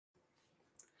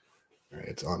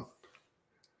it's on.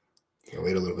 So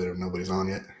wait a little bit if nobody's on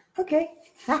yet. Okay.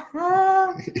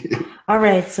 All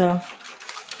right. So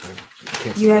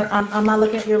you have. I'm not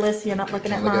looking at your list. You're not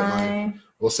looking at mine.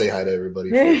 We'll say hi to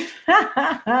everybody first.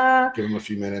 Give them a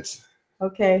few minutes.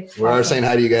 Okay. We're already saying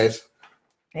hi to you guys.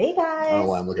 Hey guys. I don't know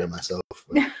why I'm looking at myself.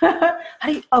 How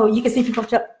do you? Oh, you can see people.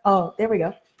 Oh, there we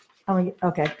go. Oh,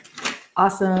 okay.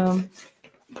 Awesome.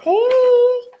 Hey.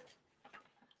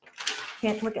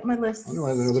 Can't look at my list. I wonder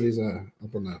why nobody's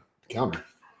up on the counter.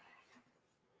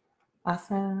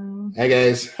 Awesome. Hey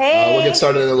guys. Hey. We'll get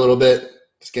started in a little bit.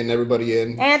 Just getting everybody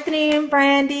in. Anthony and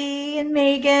Brandy and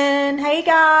Megan. Hey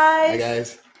guys. Hey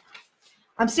guys.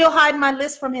 I'm still hiding my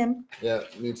list from him. Yeah,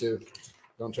 me too.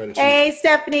 Don't try to cheat. Hey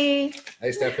Stephanie.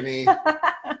 Hey Stephanie.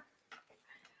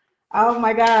 Oh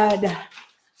my God.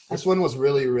 This one was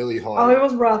really, really hard. Oh, it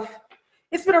was rough.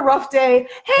 It's been a rough day.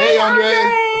 Hey Andre.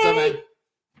 What's up, man?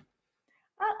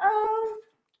 Uh-oh.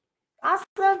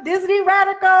 Awesome. Disney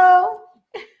Radical.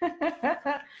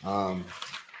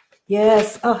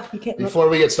 Yes. Oh, you can't. Before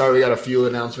we get started, we got a few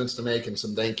announcements to make and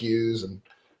some thank yous and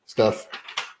stuff.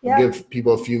 Yep. Give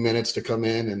people a few minutes to come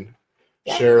in and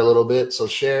share a little bit. So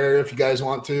share if you guys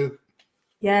want to.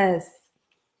 Yes.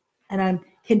 And I'm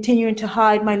continuing to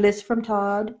hide my list from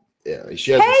Todd. Yeah.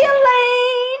 Hey,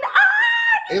 Elaine.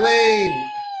 Elaine.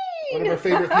 One of our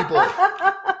favorite people.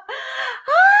 Hi.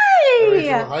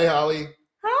 Hi, Holly.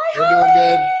 Hi, We're doing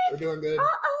good. We're doing good.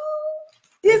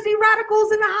 Disney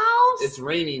Radicals in the house. It's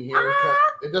raining here.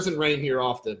 It doesn't rain here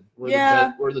often. We're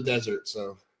the desert,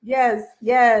 so. Yes,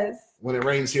 yes. When it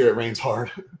rains here, it rains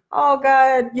hard. Oh,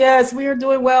 God. Yes, we are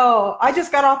doing well. I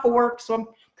just got off of work, so I'm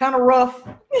kind of rough.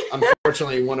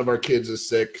 Unfortunately, one of our kids is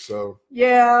sick, so.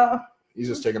 Yeah. He's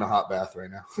just taking a hot bath right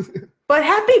now. But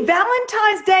happy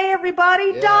Valentine's Day,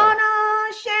 everybody. Yeah.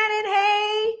 Donna, Shannon,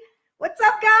 hey. What's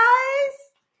up, guys?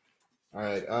 All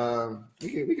right.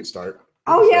 We can start.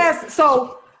 Yes.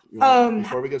 So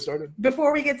before we get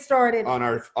started, on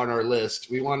our list,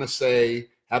 we want to say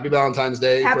happy Valentine's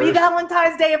Day. Happy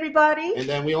Valentine's Day, everybody. And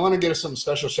then we want to give some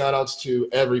special shout outs to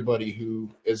everybody who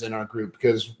is in our group,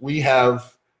 because we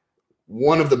have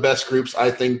one of the best groups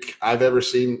I think I've ever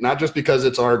seen, not just because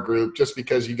it's our group, just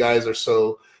because you guys are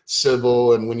so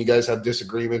civil, and when you guys have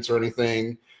disagreements or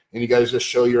anything, and you guys just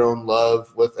show your own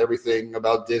love with everything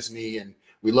about Disney. And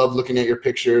we love looking at your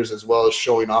pictures as well as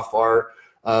showing off our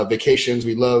vacations.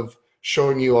 We love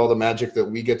showing you all the magic that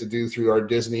we get to do through our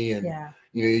Disney. And,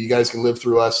 you guys can live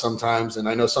through us sometimes. And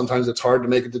I know sometimes it's hard to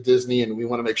make it to Disney, and we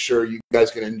want to make sure you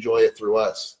guys can enjoy it through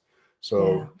us.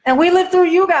 So, and we live through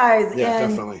you guys. Yeah,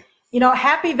 definitely.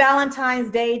 Happy Valentine's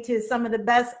Day to some of the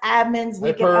best admins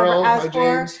we can ever ask for.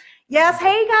 James. Yes.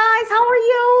 Hey guys, how are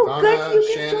you? Donna, good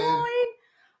you Shannon. can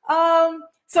join.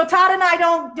 So Todd and I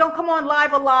don't come on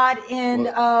live a lot, and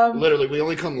literally we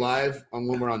only come live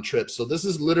when we're on trips. So this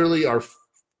is literally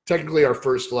technically our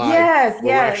first live. Yes,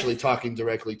 we're actually talking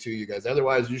directly to you guys.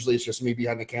 Otherwise, usually it's just me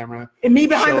behind the camera and me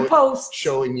behind the post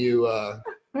showing you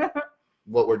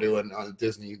what we're doing on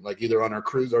Disney, like either on our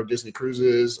cruise, our Disney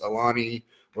cruises, Alani,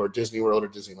 or Disney World or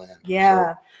Disneyland.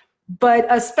 Yeah. So. But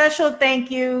a special thank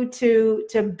you to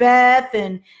Beth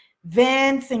and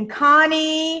Vince and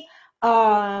Connie.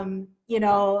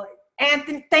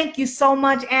 Anthony, thank you so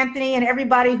much, Anthony, and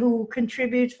everybody who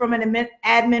contributes from an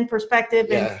admin perspective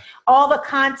and all the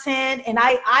content. And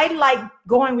I like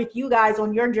going with you guys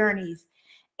on your journeys.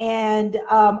 And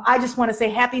I just want to say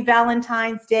happy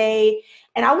Valentine's Day.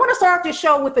 And I want to start off this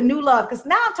show with a new love, because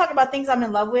now I'm talking about things I'm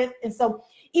in love with. And so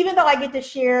even though I get to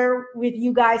share with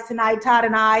you guys tonight, Todd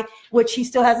and I, which he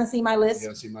still hasn't seen my list. You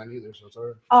haven't seen mine either, so it's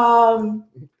all right.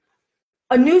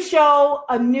 A new show,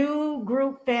 a new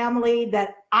group family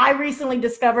that I recently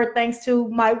discovered thanks to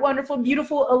my wonderful,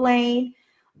 beautiful Elaine.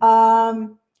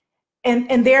 And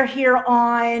they're here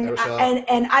on,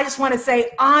 and I just want to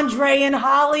say, Andre and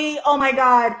Holly, oh my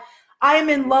God, I am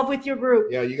in love with your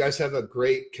group. Yeah, you guys have a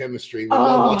great chemistry. We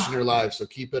love watching your live, so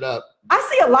keep it up. I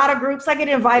see a lot of groups. I get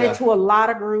invited to a lot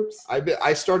of groups.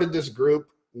 I started this group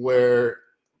a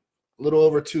little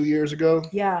over 2 years ago.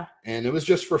 Yeah. And it was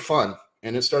just for fun.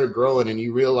 And it started growing, and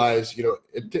you realize,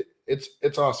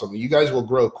 it's awesome. You guys will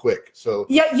grow quick. So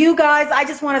yeah, you guys, I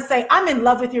just want to say I'm in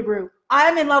love with your group.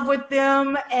 I'm in love with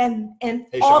them and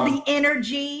all the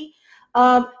energy.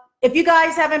 If you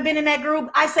guys haven't been in that group,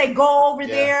 I say go over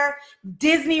there.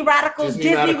 Disney Radicals,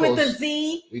 Disney with a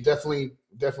Z. We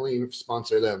definitely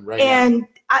sponsor them right now. And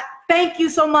thank you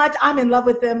so much. I'm in love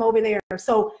with them over there.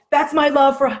 So that's my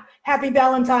love for happy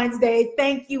Valentine's Day.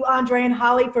 Thank you, Andre and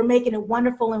Holly, for making it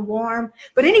wonderful and warm.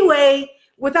 But anyway,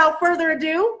 without further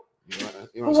ado,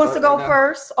 who wants to go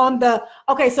first on the,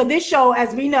 okay, so this show,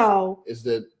 as we know, is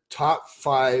the top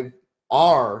 5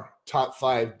 our top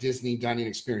 5 Disney dining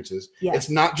experiences. Yes. It's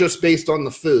not just based on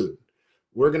the food.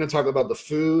 We're going to talk about the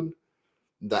food,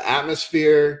 the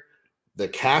atmosphere, the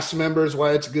cast members,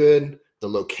 why it's good, the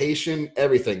location,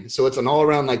 everything. So it's an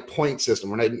all-around like point system.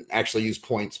 We're not actually use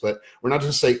points, but we're not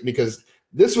just saying, because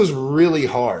this was really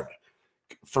hard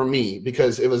for me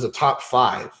because it was a top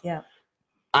 5. Yeah.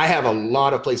 I have a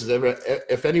lot of places.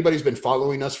 If anybody's been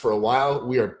following us for a while,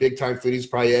 we are big time foodies,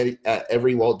 probably at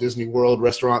every Walt Disney World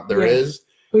restaurant there is.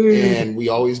 And we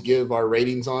always give our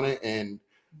ratings on it. And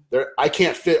I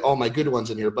can't fit all my good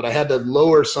ones in here, but I had to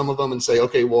lower some of them and say,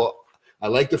 okay, well, I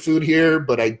like the food here,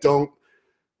 but I don't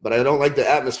like the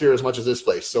atmosphere as much as this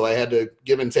place. So I had to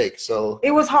give and take. So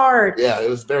it was hard. Yeah, it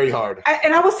was very hard.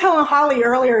 And I was telling Holly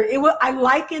earlier, I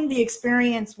likened the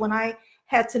experience when I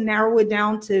had to narrow it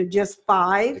down to just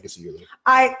 5. I can see you later.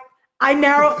 I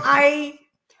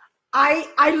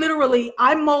literally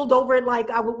mulled over it like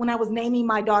when I was naming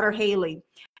my daughter Haley.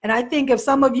 And I think if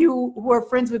some of you who are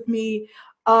friends with me,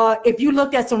 if you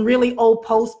looked at some really old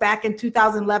posts back in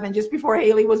 2011, just before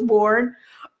Haley was born,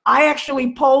 I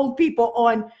actually polled people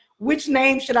on which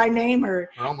name should I name her.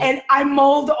 And I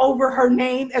mulled over her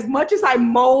name as much as I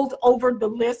mulled over the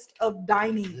list of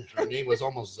dining. Her name was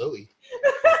almost Zoe.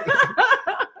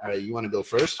 All right, you want to go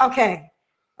first? Okay.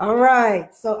 All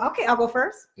right. So, okay, I'll go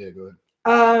first. Yeah, go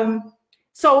ahead.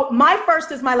 So my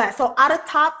first is my last. So out of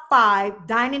top 5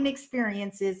 dining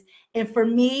experiences, and for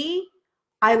me,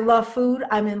 I love food.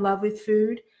 I'm in love with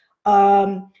food.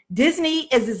 Disney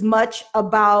is as much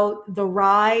about the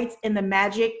rides and the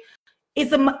magic.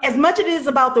 As much as it is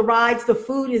about the rides, the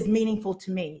food is meaningful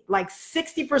to me. Like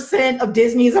 60% of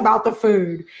Disney is about the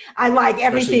food. I like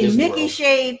everything Mickey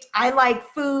shaped. I like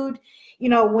food. You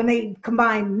know, when they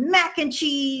combine mac and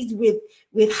cheese with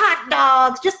hot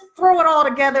dogs, just throw it all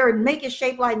together and make it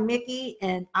shaped like Mickey,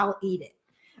 and I'll eat it.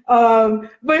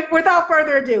 But without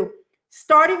further ado,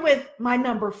 starting with my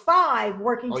number 5,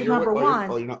 working to number 1.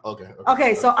 You're not, okay.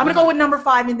 Okay, so I'm going to go with number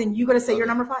 5, and then you're going to say your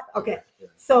number 5? Okay. Yeah.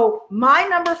 So my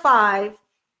number 5,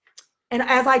 and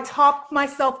as I talk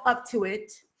myself up to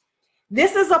it,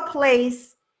 this is a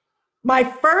place, my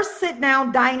first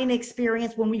sit-down dining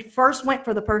experience when we first went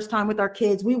for the first time with our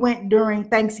kids. We went during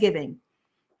Thanksgiving,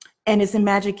 and it's in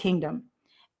Magic Kingdom.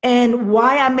 And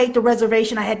why I made the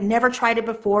reservation, I had never tried it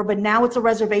before, but now it's a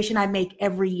reservation I make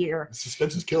every year. The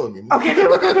suspense is killing me. Okay.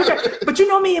 But you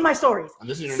know me and my stories. And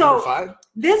this is your number 5?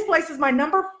 This place is my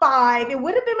number 5. It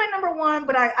would have been my number 1,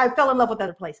 but I fell in love with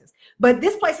other places. But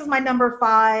this place is my number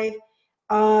 5,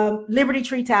 Liberty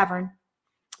Tree Tavern.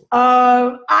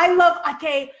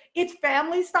 It's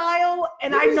family style,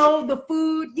 and I know the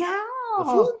food. Yeah. The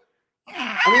food?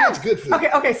 I mean, it's good food.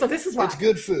 Okay, so this is why. It's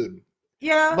good food.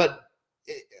 Yeah. But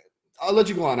I'll let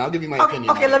you go on. I'll give you my opinion.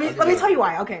 Okay, let me tell you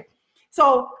why. Okay.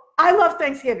 So I love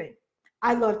Thanksgiving.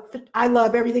 I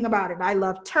love everything about it. I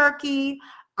love turkey.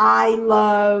 I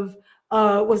love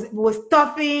was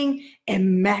stuffing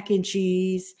and mac and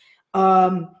cheese.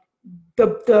 The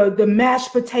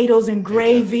mashed potatoes and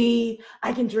gravy.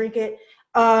 I can drink it.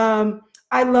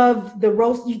 I love the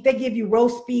roast. They give you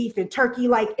roast beef and turkey,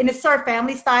 and it's served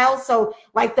family style. So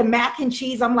like the mac and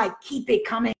cheese, I'm like, keep it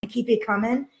coming.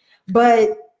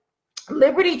 But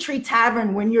Liberty Tree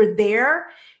Tavern, when you're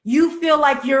there, you feel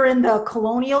like you're in the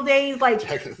colonial days. Like,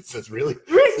 that's really?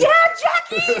 Yeah,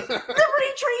 Jackie,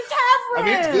 Liberty Tree Tavern. I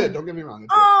mean, it's good. Don't get me wrong.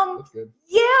 It's good.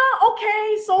 Yeah,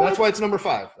 okay. So that's why it's number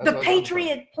 5. The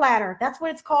Patriot Platter. That's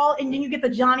what it's called. And then you get the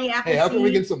Johnny Appleseed. Hey, how can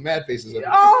we get some mad faces?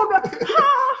 Oh,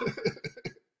 no.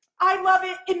 I love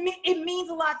it. It means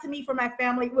a lot to me for my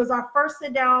family. It was our first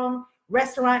sit-down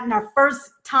restaurant and our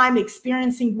first time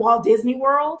experiencing Walt Disney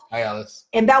World. Hi, Alice.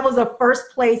 And that was the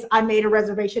first place I made a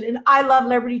reservation. And I love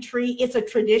Liberty Tree. It's a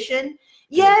tradition.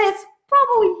 Yeah, it's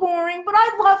probably boring, but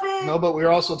I love it. No, but we're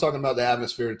also talking about the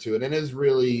atmosphere too. And it is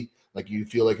really like you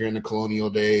feel like you're in the colonial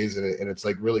days, and it's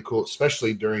like really cool,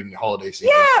 especially during the holiday season.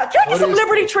 Yeah, can I get some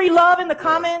Liberty Tree love in the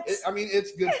comments? I mean,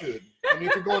 it's good food. I mean,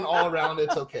 if you're going all around,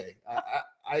 it's okay.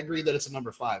 I agree that it's a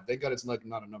number 5. Thank God it's like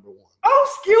not a number 1. Oh,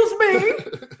 excuse me.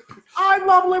 I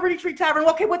love Liberty Tree Tavern.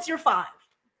 Okay, what's your 5?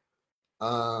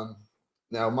 Now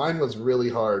mine was really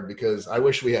hard because I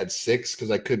wish we had 6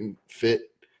 because I couldn't fit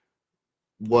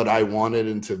what I wanted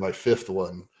into my 5th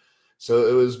one. So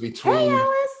it was between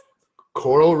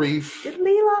Coral Reef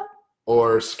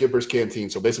or Skipper's Canteen.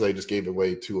 So basically I just gave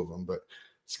away 2 of them, but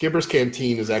Skipper's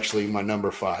Canteen is actually my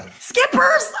number 5.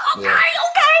 Skipper's? Okay, yeah.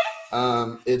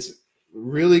 okay. It's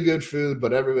really good food,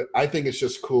 but I think it's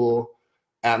just cool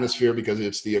atmosphere because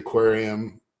it's the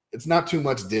aquarium. It's not too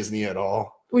much Disney at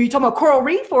all. Were you talking about Coral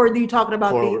Reef, or are you talking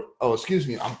about Oh, excuse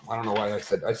me. I don't know why I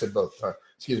said both.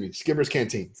 Skipper's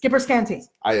Canteen. Skipper's Canteen.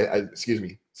 Excuse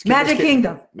me. Magic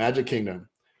Kingdom. Magic Kingdom.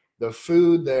 The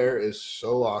food there is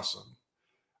so awesome.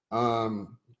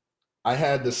 I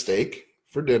had the steak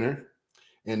for dinner,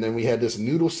 and then we had this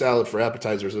noodle salad for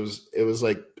appetizers. It was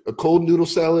like a cold noodle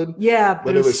salad. Yeah,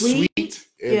 but it was sweet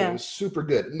and it was super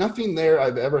good. Nothing there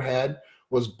I've ever had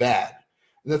was bad.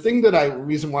 And the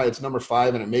reason why it's number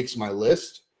 5 and it makes my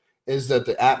list is that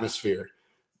the atmosphere.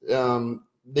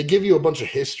 They give you a bunch of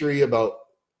history about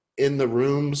in the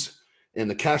rooms, and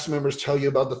the cast members tell you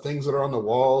about the things that are on the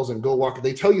walls and go walk.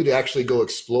 They tell you to actually go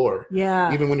explore.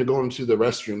 Yeah. Even when you're going to the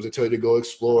restrooms, they tell you to go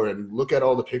explore and look at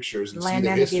all the pictures and see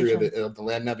the history of the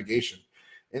land navigation.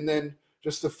 And then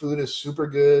just the food is super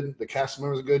good. The cast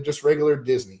members are good. Just regular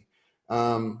Disney.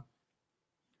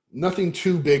 Nothing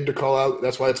too big to call out.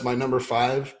 That's why it's my number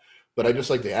 5. But I just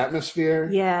like the atmosphere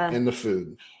and the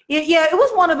food. Yeah, it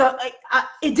was one of the,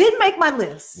 it did make my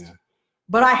list. Yeah.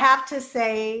 But I have to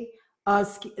say,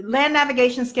 Land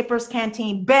Navigation Skipper's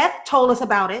Canteen, Beth told us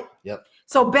about it. Yep.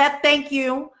 So Beth, thank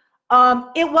you.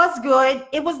 It was good.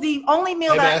 It was the only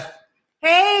meal Beth.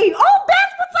 Hey, oh,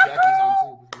 Beth, what's up, Jackie's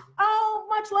girl? Oh,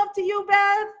 much love to you,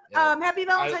 Beth. Yeah. Happy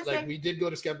Valentine's Day. We did go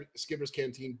to Skipper's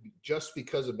Canteen just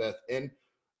because of Beth, and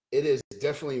it is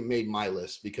definitely made my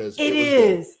list because it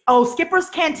is. Good. Oh, Skipper's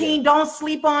Canteen, don't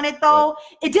sleep on it though.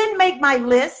 Yeah. It didn't make my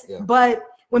list, but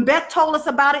when Beth told us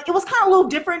about it, it was kind of a little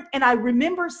different. And I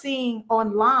remember seeing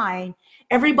online,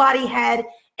 everybody had,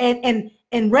 and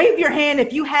raise your hand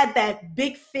if you had that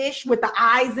big fish with the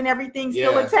eyes and everything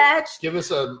still attached. Give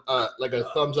us a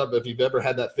thumbs up if you've ever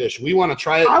had that fish. We want to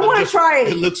try it. I want to try it.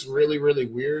 It looks really, really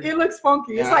weird. It looks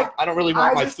funky. It's like I don't really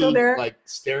want my food like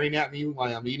staring at me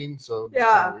while I'm eating. So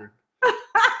yeah. Weird.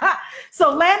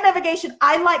 So Land Navigation,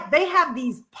 they have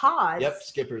these pods. Yep,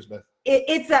 Skipper's, Beth.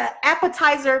 It's an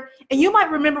appetizer, and you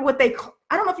might remember what I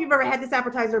don't know if you've ever had this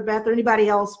appetizer, Beth, or anybody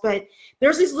else, but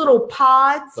there's these little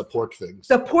pods. The pork things.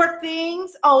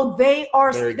 Oh,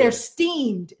 they're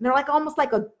steamed. They're like almost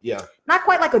like not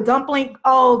quite like a dumpling.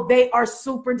 Oh, they are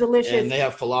super delicious. And they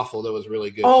have falafel that was really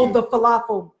good. Oh, too. The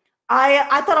falafel.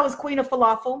 I thought I was queen of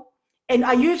falafel, and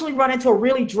I usually run into a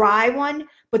really dry one,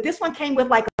 but this one came with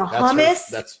like hummus.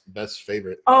 That's Beth's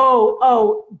favorite.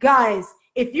 Oh, guys.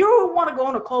 If you want to go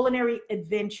on a culinary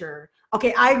adventure,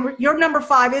 okay, your number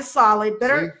 5 is solid.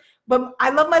 But I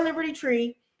love my Liberty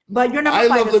Tree. But your number 5 is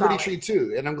solid. I love Liberty Tree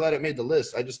too, and I'm glad it made the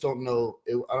list. I just don't know.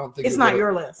 I don't think it's not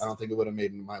your list. I don't think it would have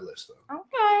made my list though.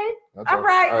 Okay, all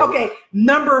right. Okay,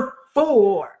 number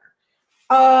 4.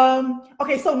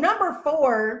 Okay, so number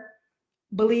 4,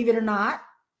 believe it or not,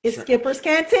 is Skipper's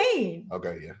Canteen.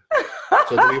 Okay, yeah.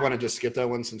 So do we want to just skip that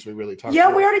one since we really talked?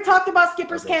 Yeah, we already talked about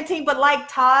Skipper's Canteen, but like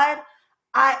Todd.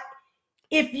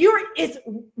 It's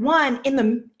one in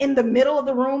the middle of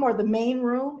the room or the main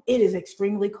room, it is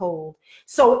extremely cold.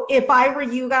 So if I were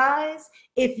you guys,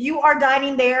 if you are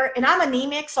dining there, and I'm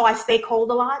anemic, so I stay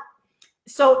cold a lot.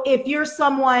 So if you're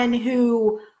someone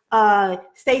who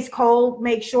stays cold,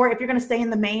 make sure if you're going to stay in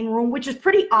the main room, which is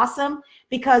pretty awesome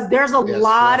because there's a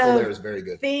lot of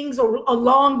things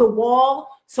along the wall.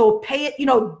 So pay it,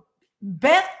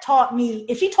 Beth taught me,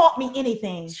 if she taught me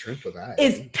anything,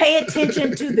 is pay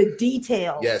attention to the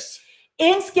details. Yes.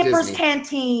 In Skipper's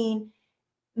Canteen,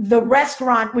 the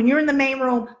restaurant, when you're in the main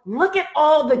room, look at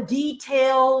all the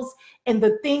details and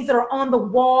the things that are on the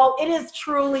wall. It is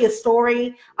truly a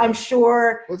story, I'm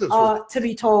sure, to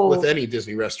be told. With any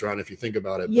Disney restaurant, if you think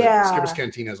about it. Yeah. But Skipper's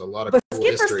Canteen has a lot of cool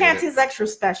Skipper's Canteen is extra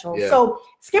special. Yeah. So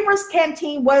Skipper's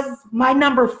Canteen was my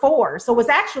number 4. So it was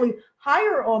actually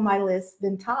higher on my list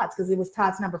than Todd's because it was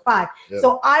Todd's number 5. Yep.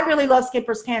 So I really love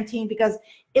Skipper's Canteen because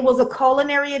it was a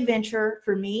culinary adventure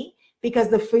for me because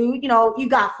the food, you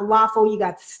got falafel, you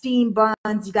got steamed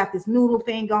buns, you got this noodle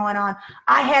thing going on.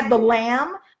 I had the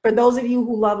lamb, for those of you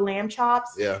who love lamb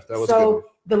chops. Yeah, that was good.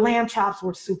 The lamb chops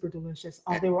were super delicious.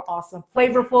 Oh, they were awesome,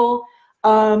 flavorful.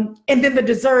 And then the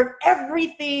dessert,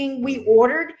 everything we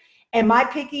ordered, and my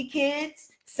picky kids,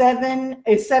 a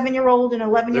 7-year-old and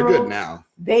 11-year-old. They're good now.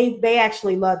 They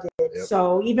actually loved it. Yep.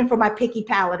 So even for my picky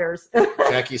palaters.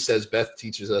 Jackie says Beth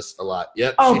teaches us a lot.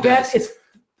 Yep. Oh, Beth is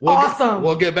awesome.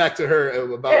 We'll get back to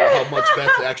her about how much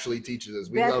Beth actually teaches us.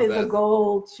 We love Beth. Beth is a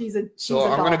gold. She's a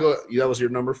I'm going to go. That was your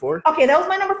number 4? Okay, that was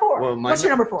my number 4. Well, what's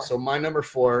your number 4? So my number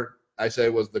 4, I say,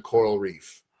 was the coral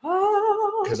reef.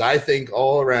 Oh. Because I think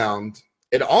all around,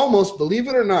 it almost, believe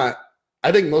it or not,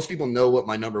 I think most people know what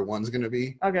my number 1 is going to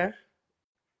be. Okay.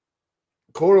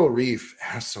 Coral Reef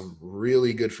has some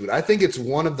really good food. I think it's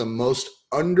one of the most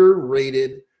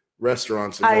underrated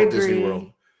restaurants in Walt Disney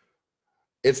World.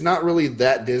 It's not really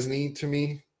that Disney to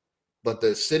me, but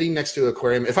the sitting next to an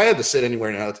aquarium, if I had to sit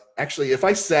anywhere now, actually, if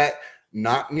I sat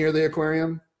not near the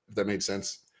aquarium, if that made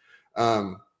sense.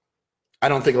 I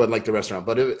don't think I would like the restaurant,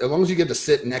 but as long as you get to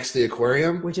sit next to the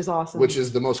aquarium, which is awesome, which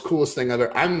is the most coolest thing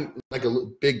ever. I'm like a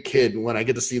big kid when I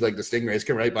get to see like the stingrays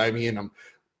come right by me, and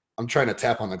I'm trying to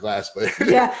tap on the glass, but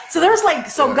yeah. So there's like,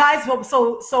 guys,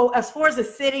 so as far as the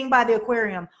sitting by the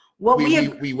aquarium,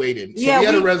 we waited. So we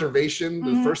had a reservation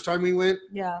the first time we went.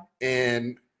 Yeah.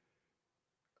 And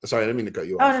sorry, I didn't mean to cut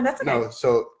you off. Oh, no, that's okay. No,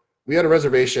 so we had a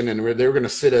reservation, and they were going to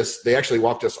sit us. They actually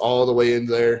walked us all the way in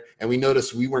there, and we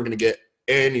noticed we weren't going to get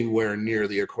anywhere near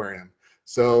the aquarium.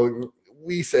 So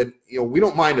we said, we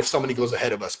don't mind if somebody goes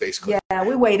ahead of us, basically. Yeah,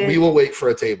 we waited. We will wait for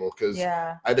a table because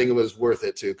I think it was worth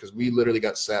it too, because we literally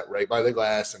got sat right by the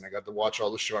glass, and I got to watch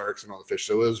all the sharks and all the fish,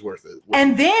 so it was worth it.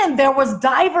 And then there was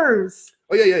divers.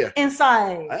 Oh, yeah.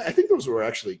 Inside. I think those were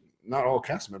actually not all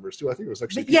cast members too. I think it was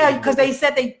actually because they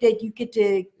said that you get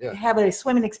to have a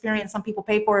swimming experience. Some people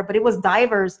pay for it, but it was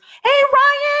divers. Hey,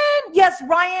 Ryan! Yes,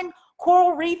 Ryan.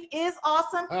 Coral Reef is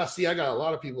awesome. See, I got a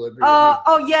lot of people that agree with me.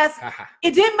 Oh, yes.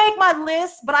 It didn't make my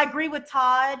list, but I agree with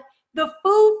Todd. The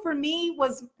food for me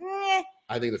was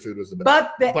I think the food was the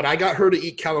best. But I got her to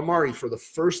eat calamari for the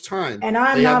first time. And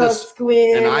I'm not a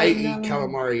squid. And I eat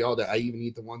calamari all day. I even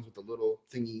eat the ones with the little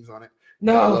thingies on it.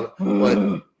 No.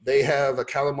 But they have a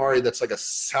calamari that's like a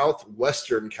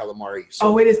southwestern calamari.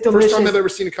 So it is delicious. First time I've ever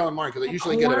seen a calamari, because I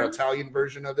usually get an Italian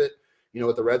version of it,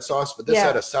 with the red sauce. But this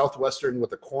had a southwestern with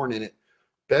the corn in it.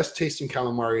 Best tasting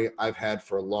calamari I've had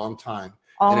for a long time.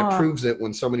 And it proves it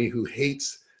when somebody who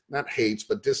not hates,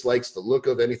 but dislikes the look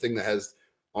of anything that has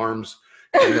arms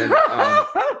and then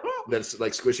that's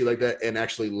like squishy like that, and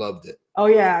actually loved it. Oh,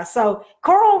 yeah. So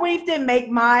Coral Reef didn't make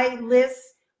my list,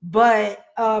 but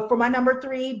for my number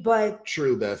 3, but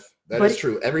true, Beth. That is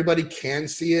true. Everybody can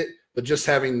see it, but just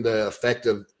having the effect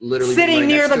of literally sitting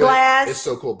near the glass is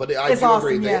so cool. But I do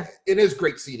agree that it is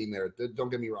great seating there. Don't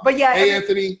get me wrong. But yeah, hey,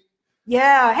 Anthony.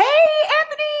 Yeah. Hey,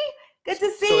 Anthony. Good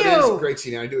to see you. So it is great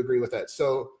seating. I do agree with that.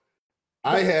 So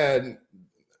I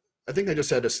think I just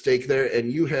had a steak there,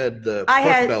 and you had the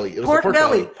pork belly. It was pork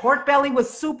belly. Pork belly was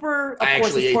super. I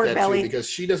actually ate that too, because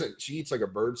she eats like a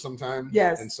bird sometimes.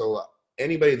 Yes. And so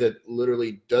anybody that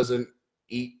literally doesn't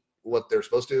eat what they're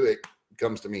supposed to, it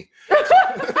comes to me.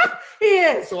 He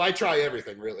is. So I try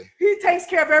everything, really. He takes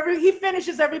care of he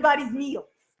finishes everybody's meal.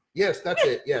 Yes, that's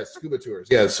it. Yes, scuba tours.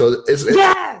 Yeah, so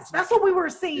yes, that's what we were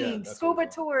seeing. Scuba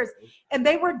tours, and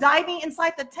they were diving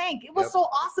inside the tank. It was so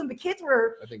awesome. The kids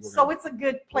were. It's a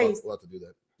good place. We'll have to do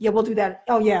that. Yeah, we'll do that.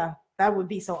 Oh yeah, that would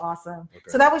be so awesome. Okay.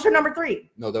 So that was your number 3.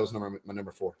 No, that was my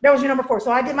number 4. That was your number 4.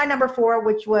 So I did my number 4,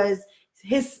 which was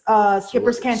his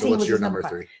Skipper's Canteen. So what's your number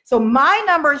 3? So my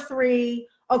number 3.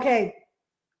 Okay,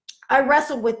 I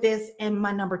wrestled with this in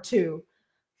my number 2,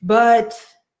 but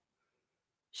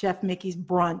Chef Mickey's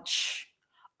brunch.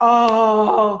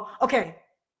 Oh, okay.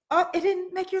 Oh, it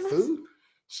didn't make your list. Food?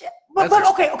 But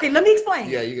okay. Let me explain.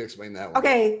 Yeah, you can explain that one.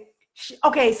 Okay.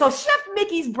 So Chef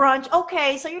Mickey's brunch.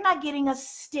 Okay, so you're not getting a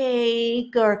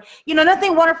steak or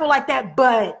nothing wonderful like that.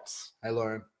 But hi,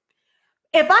 Lauren.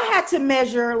 If I had to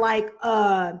measure like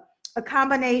a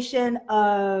combination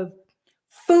of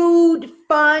food,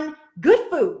 fun, good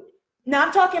food. Now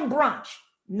I'm talking brunch,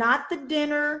 not the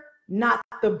dinner, not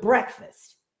the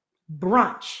breakfast.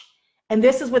 Brunch. And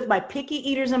this is with my picky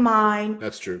eaters in mind.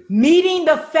 That's true. Meeting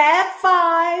the Fab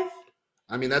 5.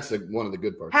 I mean, that's one of the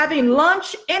good parts. Having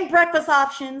lunch and breakfast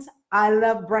options. I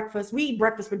love breakfast. We eat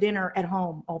breakfast for dinner at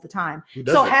home all the time. Who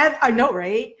doesn't? I know,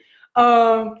 right?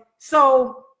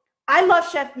 So I love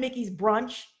Chef Mickey's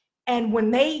brunch. And when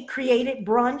they created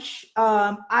brunch,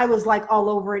 I was like all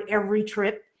over it every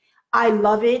trip. I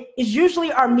love it. It's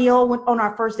usually our meal on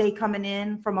our first day coming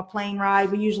in from a plane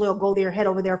ride. We usually will go there, head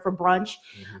over there for brunch.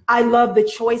 Mm-hmm. I love the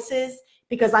choices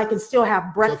because I can still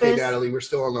have breakfast. It's okay, Natalie, we're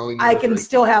still on only I can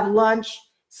still have lunch.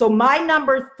 So my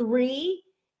number 3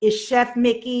 is Chef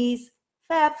Mickey's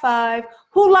Fab 5.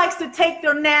 Who likes to take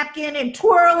their napkin and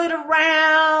twirl it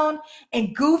around?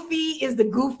 And Goofy is the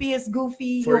goofiest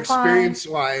Goofy. For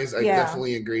experience-wise, I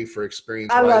definitely agree. For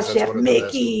experience-wise, I love Chef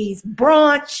Mickey's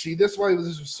brunch. See, that's why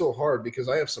this was so hard, because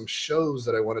I have some shows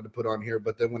that I wanted to put on here,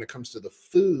 but then when it comes to the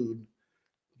food,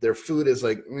 their food is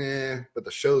like, but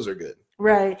the shows are good.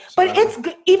 Right. So but it's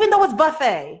good, even though it's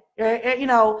buffet,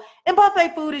 and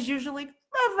buffet food is usually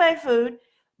buffet food,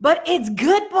 but it's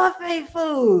good buffet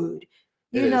food.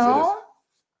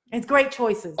 It's great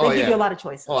choices. They give you a lot of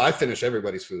choices. Oh, I finish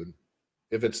everybody's food.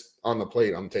 If it's on the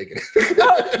plate, I'm taking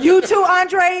it. You too,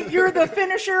 Andre. You're the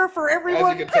finisher for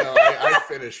everyone. As you can tell, I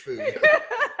finish food.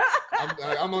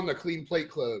 I'm on the clean plate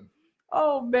club.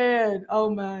 Oh man! Oh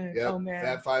man! Yep. Oh man!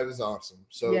 Fab 5 is awesome.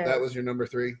 So that was your number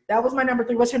 3. That was my number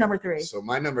 3. What's your number 3? So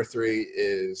my number 3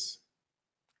 is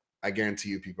I guarantee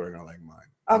you people are gonna like mine.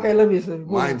 Okay, let me see.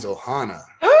 Mine's Ohana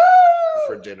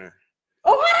for dinner.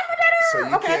 Ohana for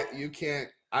dinner. So you can't.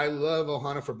 I love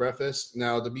Ohana for breakfast.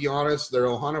 Now, to be honest, their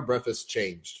Ohana breakfast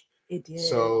changed. It did.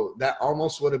 So that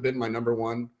almost would have been my number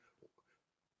one.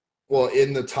 Well,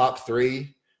 in the top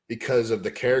 3 because of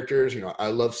the characters. You know, I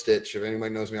love Stitch. If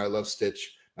anybody knows me, I love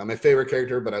Stitch. Not my favorite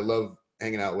character, but I love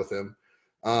hanging out with him.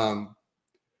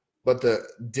 But the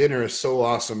dinner is so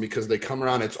awesome because they come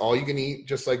around. It's all you can eat,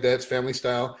 just like that. It's family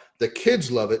style. The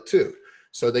kids love it too.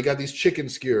 So they got these chicken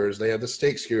skewers, they have the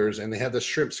steak skewers, and they have the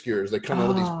shrimp skewers. They come out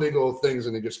with these big old things,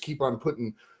 and they just keep on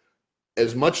putting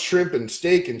as much shrimp and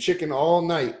steak and chicken all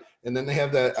night. And then they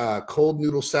have that cold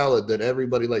noodle salad that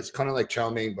everybody likes, kind of like chow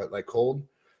mein, but like cold.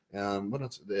 What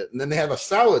else? And then they have a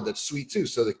salad that's sweet too.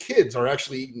 So the kids are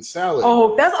actually eating salad.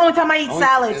 Oh, that's the only time I eat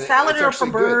salad. Salad are for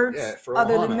birds. Yeah, for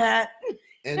other Ohana. than that.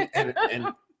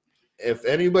 And if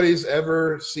anybody's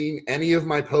ever seen any of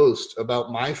my posts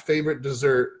about my favorite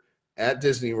dessert at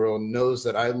Disney World, knows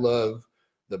that I love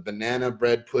the banana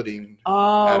bread pudding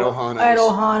at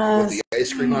Ohana's with the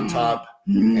ice cream on top.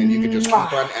 And you can just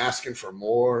keep on asking for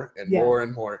more and more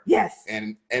and more. Yes.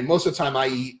 And most of the time I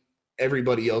eat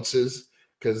everybody else's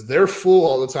because they're full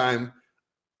all the time.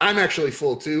 I'm actually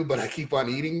full too, but I keep on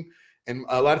eating. And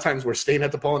a lot of times we're staying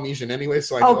at the Polynesian anyway.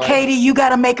 So Katie, you got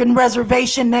to make a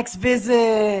reservation next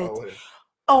visit.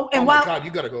 Oh my God,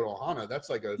 you got to go to Ohana. That's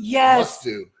like a must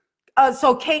do.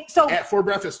 So Kate, for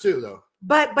breakfast too, though.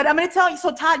 But I'm going to tell you.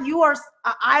 So Todd, you are.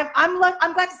 I'm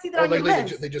glad to see that on your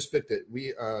list. They just picked it.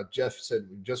 Jeff said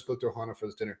we just booked Ohana for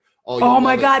this dinner. Oh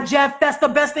my God, Jeff, that's the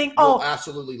best thing. You'll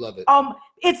absolutely love it.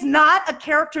 It's not a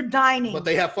character dining, but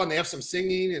they have fun. They have some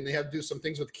singing, and they have to do some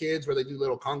things with kids where they do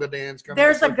little conga dance.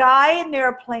 There's a guy in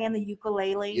there playing the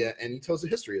ukulele. Yeah, and he tells the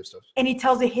history of stuff. And he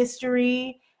tells the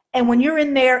history. And when you're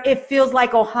in there, it feels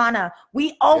like Ohana.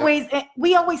 We always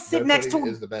sit next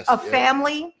to a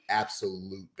family.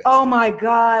 Absolute best. Oh my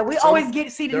God, we always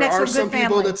get seated next to a good family. There are some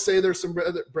people that say there's some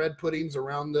bread puddings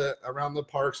around the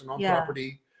parks and on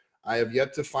property. I have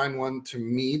yet to find one. To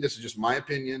me, this is just my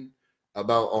opinion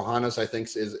about Ohana's. I think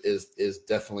is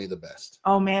definitely the best.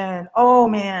 Oh man,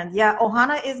 yeah,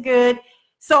 Ohana is good.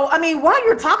 So I mean, while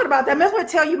you're talking about that, I'm just going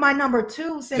to tell you my number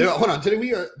 2. Hold on, did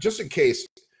we just in case?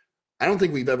 I don't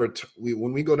think we've ever,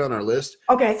 when we go down our list,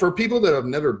 for people that have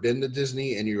never been to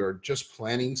Disney and you're just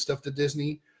planning stuff to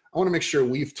Disney, I want to make sure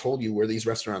we've told you where these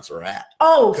restaurants are at.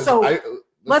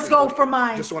 Let's go for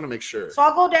mine. Just want to make sure. So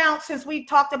I'll go down since we've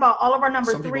talked about all of our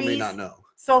number 3s. Some people may not know.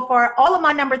 So for all of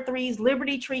my number 3s,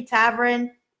 Liberty Tree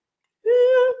Tavern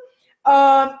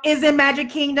is in Magic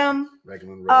Kingdom.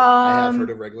 Raglan Road. I have heard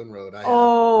of Raglan Road.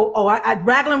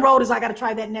 Raglan Road is, I got to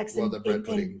try that next. Well, the bread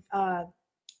pudding.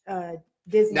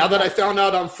 Disney. Now that I found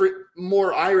out I'm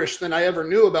more Irish than I ever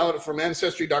knew about it from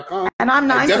Ancestry.com. And I'm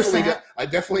 9%. I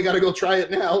definitely got to go try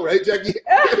it now, right, Jackie?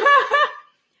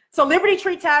 So Liberty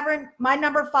Tree Tavern, my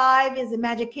number 5 is in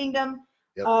Magic Kingdom.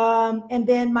 Yep. And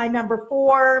then my number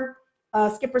 4,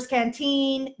 Skipper's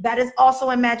Canteen, that is also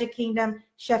in Magic Kingdom.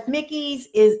 Chef Mickey's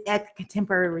is at the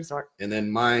Contemporary Resort. And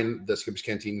then mine, the Skipper's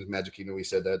Canteen is Magic Kingdom. We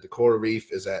said that. The Coral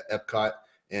Reef is at Epcot.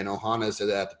 And Ohana's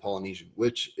at the Polynesian,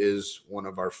 which is one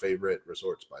of our favorite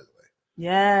resorts, by the way.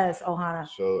 Yes, Ohana.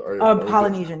 So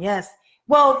Polynesian, yes.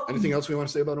 Well, anything else we want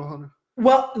to say about Ohana?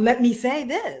 Well, let me say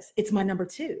this. It's my number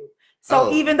 2.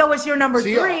 So even though it's your number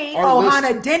 3,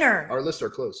 Ohana dinner. Our lists are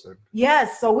close then.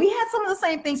 Yes. So we had some of the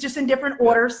same things, just in different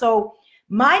orders. So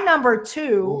my number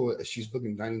 2. Oh, she's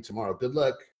booking dining tomorrow. Good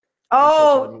luck.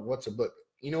 What's a book?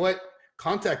 You know what?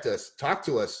 Contact us. Talk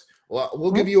to us. Well,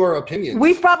 we'll give you our opinion.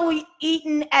 We've probably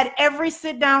eaten at every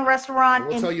sit-down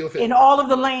restaurant in all of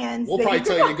the lands. We'll probably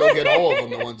tell you to go get all of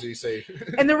them, the ones you say.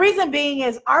 And the reason being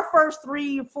is our first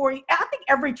 3 or 4, I think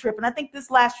every trip, and I think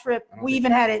this last trip, we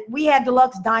had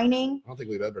deluxe dining. I don't think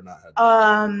we've ever not had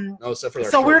no, except for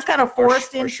so we're kind of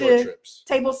forced into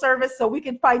table service, so we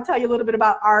can probably tell you a little bit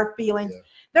about our feelings. Yeah.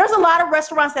 There's a lot of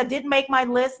restaurants that didn't make my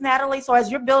list, Natalie, so as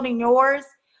you're building yours,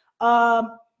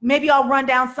 maybe I'll run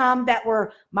down some that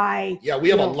were my we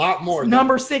have a lot more.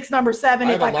 Number 6, number 7.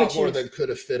 I have a lot more that could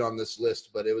have fit on this list,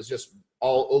 but it was just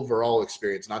all overall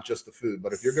experience, not just the food.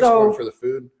 But if you're just going for the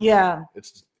food,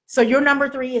 so your number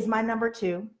 3 is my number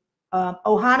 2,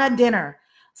 Ohana dinner.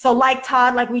 So like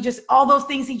Todd, like all those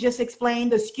things he just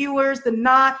explained, the skewers, the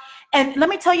knot, and let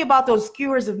me tell you about those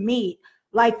skewers of meat.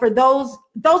 Like for those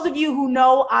of you who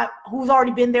know, who's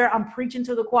already been there, I'm preaching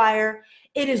to the choir.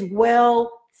 It is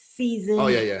well seasoned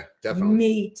definitely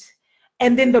meat.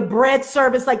 And then the bread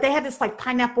service, like they have this like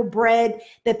pineapple bread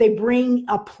that they bring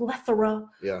a plethora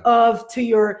of to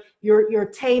your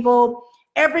table.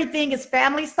 Everything is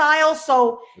family style.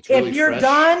 So really if you're fresh.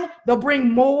 Done, they'll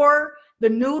bring more. The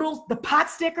noodles, the pot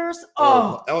stickers.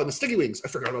 Oh, and the sticky wings. I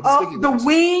forgot about the sticky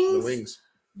wings. The wings.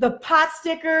 The pot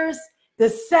stickers. The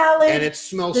salad. And it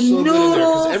smells so good in there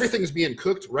because everything's being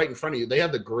cooked right in front of you. They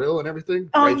have the grill and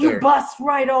everything. Oh, right you bust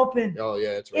right open. Oh, yeah.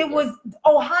 It's right It was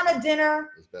Ohana dinner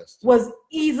was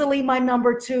easily my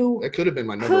number 2. It could have been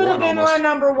my number 1. Could have been my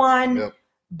number 1. Yep.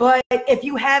 But if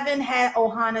you haven't had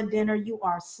Ohana dinner, you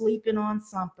are sleeping on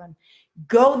something.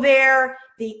 Go there.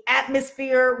 The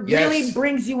atmosphere really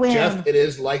brings you in. Jeff, it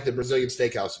is like the Brazilian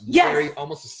steakhouse. Yes.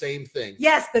 Almost the same thing.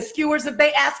 Yes, the skewers, if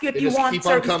they ask you if you want keep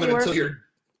on coming skewers. Until you're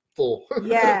full.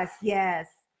 Yes.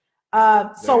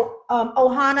 So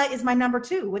Ohana is my number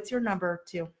 2. What's your number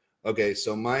 2? Okay,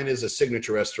 so mine is a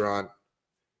signature restaurant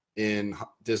in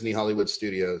Disney Hollywood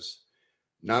Studios.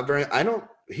 Not very, I don't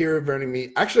hear very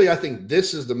many. Actually, I think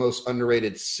this is the most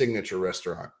underrated signature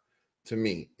restaurant to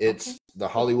me. It's the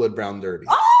Hollywood Brown Derby.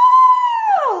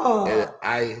 Oh! And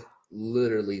I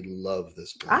literally love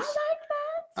this place. I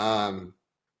like that.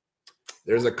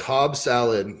 There's a Cobb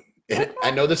salad. And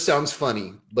I know this sounds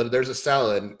funny, but there's a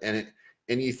salad, and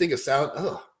you think a salad,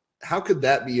 oh, how could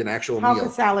that be an actual meal? How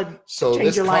could salad So change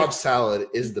this your Cobb life? salad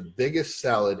is the biggest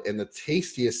salad and the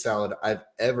tastiest salad I've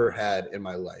ever had in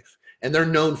my life. And they're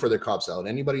known for their Cobb salad.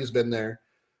 Anybody who's been there,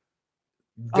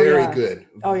 very good.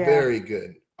 Oh, yeah. Very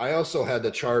good. I also had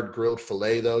the charred grilled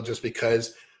filet, though, just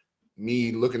because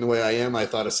me looking the way I am, I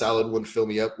thought a salad wouldn't fill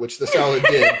me up, which the salad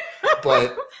did.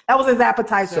 But that was his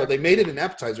appetizer. So they made it an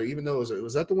appetizer, even though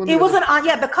was that the one? It was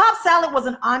the Cobb salad was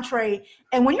an entree.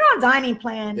 And when you're on dining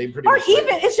plan, or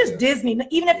even it's just Disney,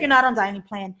 even if you're not on dining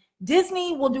plan,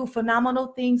 Disney will do phenomenal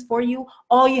things for you.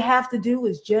 All you have to do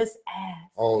is just ask.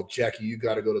 Oh, Jackie, you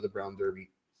got to go to the Brown Derby.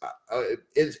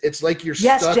 It's like you're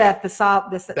stuck Jeff,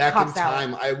 the back Cobb in salad.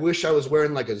 time. I wish I was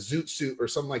wearing like a zoot suit or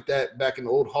something like that back in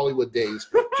the old Hollywood days,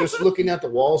 just looking at the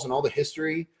walls and all the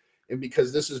history. And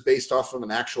because this is based off of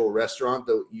an actual restaurant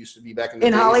that used to be back in the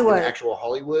days, Hollywood, in actual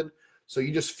Hollywood. So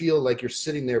you just feel like you're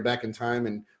sitting there back in time.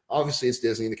 And obviously it's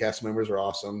Disney. The cast members are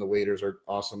awesome. The waiters are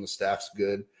awesome. The staff's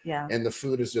good. Yeah. And the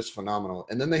food is just phenomenal.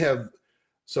 And then they have,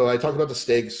 so I talked about the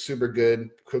steak, super good,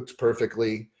 cooked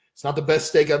perfectly. It's not the best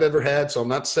steak I've ever had, so I'm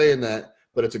not saying that,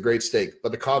 but it's a great steak.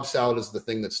 But the Cobb salad is the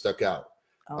thing that stuck out.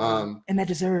 And the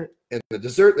dessert. And the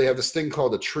dessert, they have this thing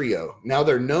called a trio. Now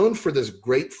they're known for this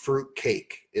grapefruit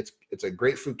cake. It's a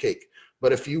grapefruit cake.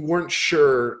 But if you weren't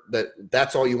sure that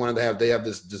that's all you wanted to have, they have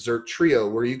this dessert trio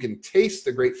where you can taste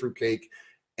the grapefruit cake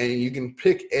and you can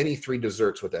pick any 3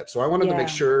 desserts with that. So I wanted to make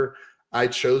sure I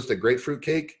chose the grapefruit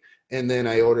cake, and then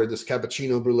I ordered this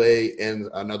cappuccino brulee and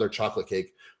another chocolate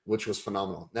cake, which was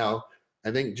phenomenal. Now,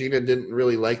 I think Gina didn't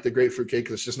really like the grapefruit cake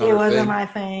because it's just not her thing. It wasn't my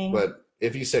thing. But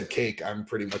if you said cake, I'm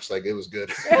pretty much like, it was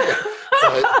good.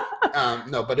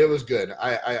 No, but it was good.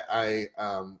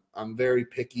 I'm very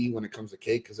picky when it comes to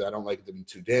cake because I don't like it to be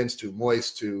too dense, too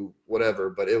moist, too whatever,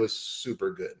 but it was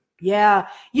super good. Yeah.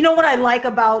 You know what I like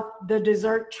about the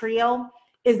dessert trio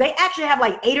is they actually have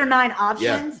like 8 or 9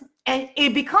 options, and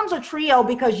it becomes a trio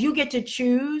because you get to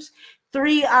choose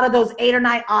 3 out of those 8 or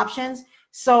 9 options.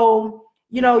 So,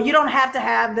 you don't have to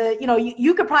have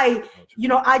you could probably,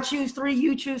 I choose 3,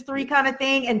 you choose 3 kind of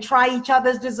thing, and try each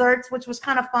other's desserts, which was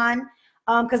kind of fun.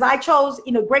 Because I chose,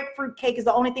 grapefruit cake is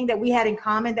the only thing that we had in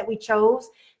common that we chose,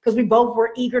 because we both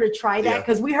were eager to try that,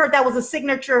 because we heard that was a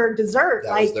signature dessert.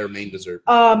 That was their main dessert.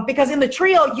 Because in the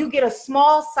trio, you get a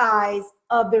small size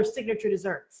of their signature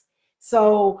desserts.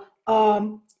 So,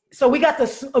 we got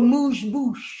the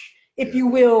amuse-bouche, if you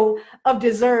will, of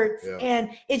desserts, and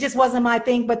it just wasn't my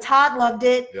thing. But Todd loved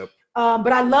it. Yep.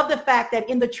 But I love the fact that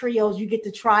in the trios, you get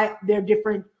to try their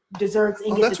different desserts.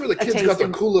 And that's where the kids got their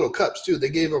cool little cups too. They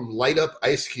gave them light up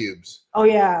ice cubes. Oh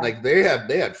yeah. Like they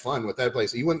had fun with that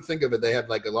place. You wouldn't think of it. They had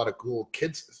like a lot of cool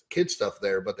kid stuff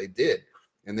there, but they did.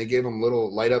 And they gave them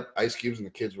little light up ice cubes, and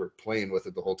the kids were playing with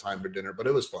it the whole time for dinner, but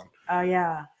it was fun. Oh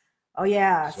yeah. Oh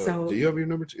yeah. So do you have your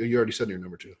number 2? You already said your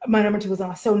number 2. My number 2 was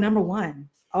on. So number 1.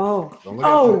 So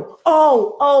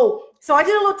I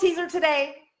did a little teaser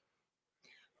today.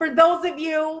 For those of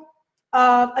you,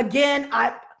 again,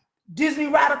 Disney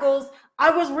radicals, I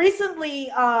was recently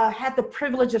had the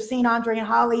privilege of seeing Andre and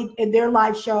Holly in their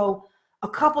live show I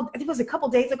think it was a couple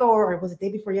days ago, or was it the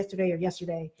day before yesterday or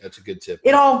yesterday? That's a good tip.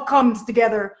 It all comes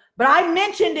together. But I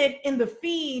mentioned it in the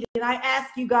feed, and I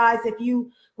asked you guys if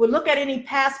you would look at any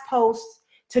past posts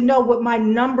to know what my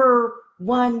number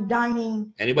 1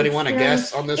 dining. Anybody want to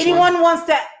guess on this? Anyone wants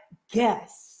to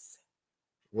guess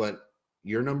what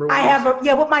your number 1 I have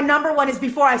what my number 1 is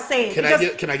before I say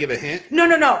it. Can I give a hint?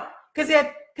 No. Because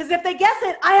if they guess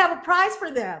it, I have a prize for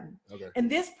them. Okay. And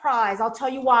this prize, I'll tell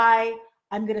you why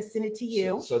I'm gonna send it to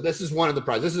you. So this is one of the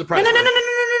prizes. This is a prize. No.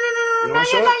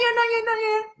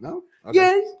 No. Okay.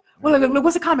 Yes. Well, look,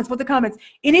 what's the comments? What's the comments?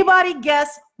 Anybody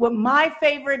guess what my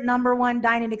favorite #1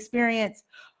 dining experience?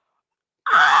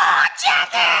 Oh,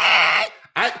 Jackie!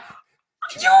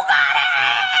 You got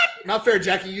it! Not fair,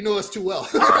 Jackie. You know us too well.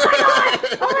 Oh my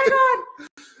god! Oh my god!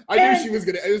 I knew she was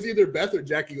gonna. It was either Beth or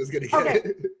Jackie was gonna get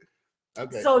it.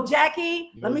 Okay. So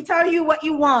Jackie, let me tell you what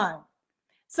you won.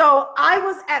 So I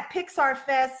was at Pixar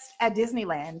Fest at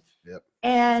Disneyland. Yep.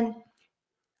 And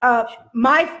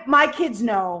my kids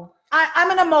know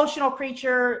I'm an emotional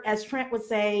creature, as Trent would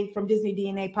say from Disney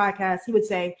DNA podcast. He would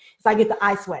say, so I get the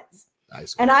eye sweats.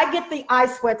 And I get the eye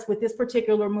sweats with this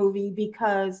particular movie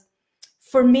because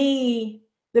for me,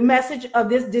 the message of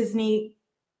this Disney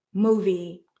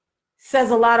movie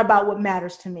says a lot about what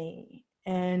matters to me.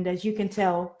 And as you can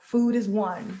tell, food is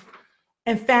one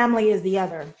and family is the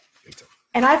other.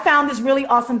 And I found this really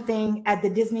awesome thing at the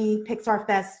Disney Pixar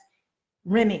Fest,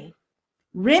 Remy.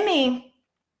 Remy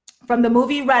from the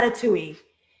movie Ratatouille.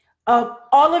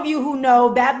 All of you who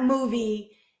know that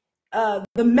movie,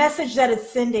 the message that it's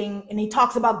sending, and he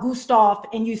talks about Gustav,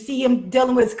 and you see him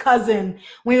dealing with his cousin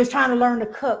when he was trying to learn to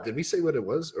cook. Did we say what it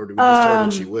was, or did we just tell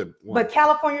that she won? But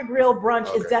California Grill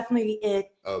Brunch is definitely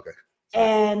it. Okay.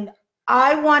 And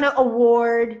I want to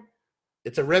award.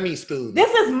 It's a Remy spoon.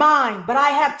 This is mine, but I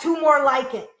have 2 more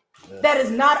like it that is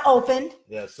not opened.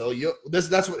 Yeah, so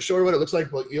that's what show her what it looks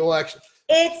like, but you'll actually.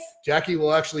 Jackie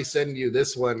will actually send you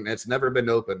this one. It's never been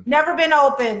opened. Never been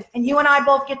opened, and you and I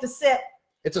both get to sip.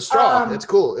 It's a straw. It's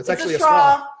cool. It's actually a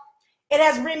straw. It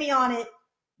has Remy on it,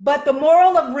 but the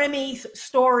moral of Remy's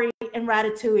story in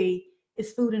Ratatouille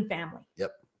is food and family.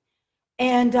 Yep.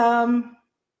 And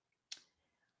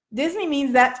Disney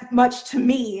means that much to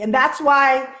me, and that's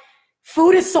why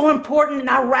food is so important, and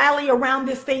I rally around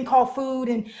this thing called food.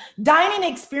 And dining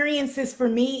experiences for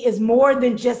me is more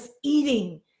than just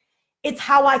eating. It's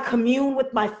how I commune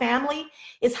with my family.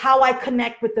 It's how I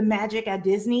connect with the magic at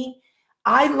Disney.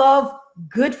 I love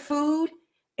good food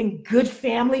and good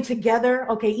family together.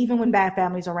 Okay, even when bad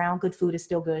family's around, good food is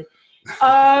still good.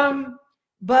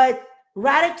 But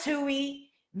Ratatouille,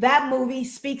 that movie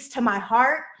speaks to my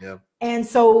heart. Yeah. And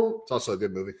so it's also a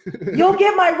good movie. You'll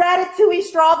get my Ratatouille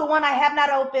straw, the one I have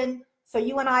not opened, so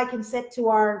you and I can sip to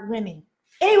our Remy.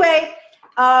 Anyway,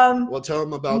 well, tell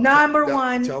them about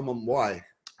 #1. Tell them why.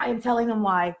 I am telling them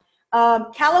why.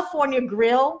 California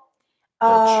Grill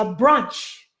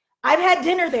brunch. I've had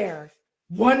dinner there.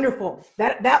 Wonderful.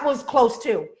 That was close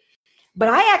too. But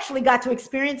I actually got to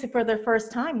experience it for the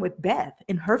first time with Beth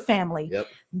and her family. Yep.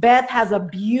 Beth has a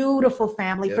beautiful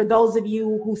family. Yep. For those of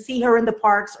you who see her in the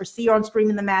parks or see her on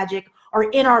Streaming the Magic or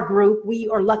in our group, we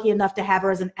are lucky enough to have her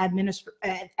as an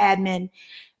admin.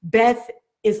 Beth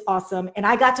is awesome. And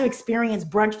I got to experience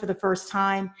brunch for the first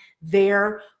time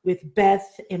there with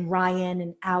Beth and Ryan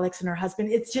and Alex and her husband.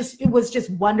 It was just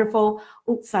wonderful.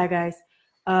 Oops, sorry guys.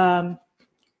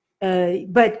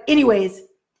 But anyways,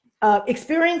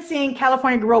 experiencing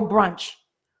California Grill brunch.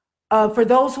 For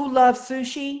those who love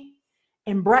sushi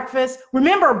and breakfast,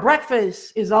 remember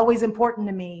breakfast is always important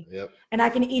to me. Yep. And I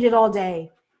can eat it all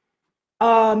day.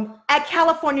 At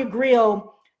California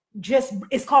Grill,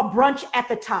 it's called Brunch at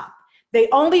the Top. They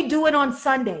only do it on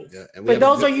Sundays. Yeah, for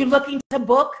those of you looking to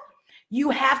book, you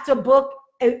have to book.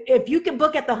 If you can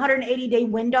book at the 180-day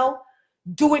window,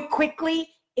 do it quickly.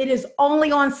 It is only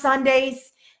on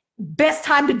Sundays. Best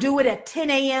time to do it at 10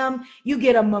 a.m. You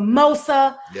get a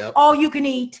mimosa, all you can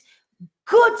eat.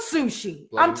 Good sushi.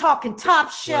 I'm talking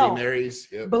top shelf. Bloody Marys.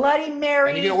 Yep. Bloody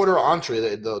Marys. And you can order an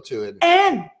entree though too.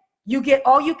 And you get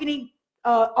all you can eat.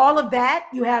 All of that.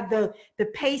 You have the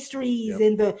pastries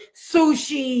and the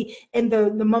sushi and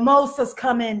the mimosas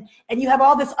coming, and you have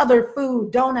all this other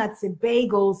food, donuts and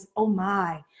bagels. Oh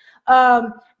my.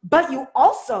 But you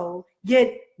also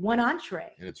get one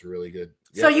entree. And it's really good.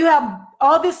 Yep. So you have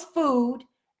all this food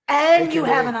and you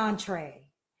have an entree.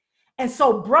 And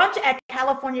so brunch at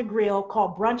California Grill,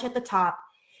 called Brunch at the Top,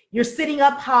 you're sitting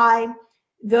up high,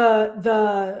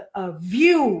 the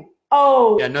view,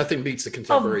 nothing beats the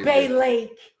contemporary of Bay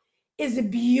Lake is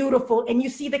beautiful. And you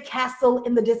see the castle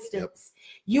in the distance.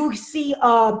 Yep. You see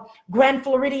Grand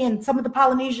Floridian, some of the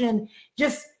Polynesian,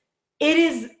 it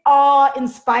is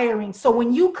awe-inspiring. So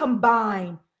when you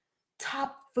combine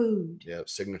top food,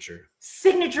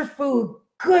 signature food,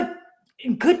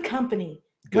 good company.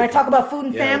 When I talk about food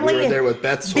and family, we were there with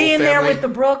Beth's being whole family. There with the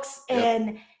Brooks,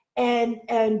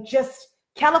 and just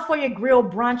California Grill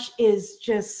brunch is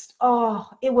just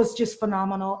it was just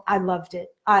phenomenal. I loved it.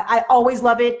 I always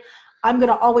love it. I'm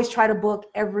gonna always try to book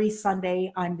every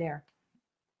Sunday I'm there.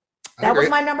 That was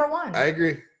my #1. I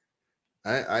agree.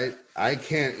 I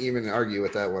can't even argue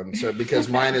with that one. So because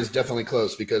mine is definitely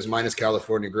close, because mine is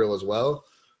California Grill as well,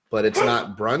 but it's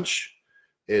not brunch,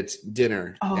 it's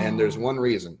dinner. Oh. And there's one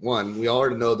reason. One, we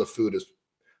already know the food is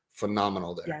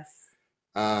phenomenal there. Yes.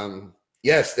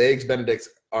 Yes, the eggs Benedict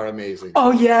are amazing.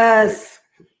 Oh yes.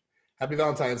 Happy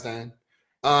Valentine's Day.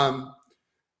 I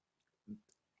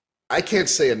can't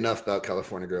say enough about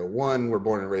California Grill. One, we're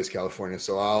born and raised California,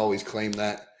 so I always claim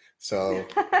that. So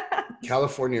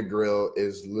California Grill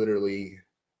is literally,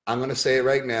 I'm going to say it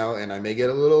right now, and I may get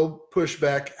a little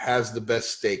pushback, has the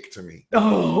best steak to me.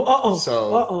 Oh,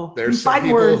 So there's some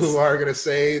people who are going to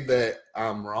say that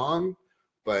I'm wrong,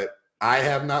 but I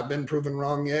have not been proven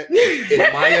wrong yet.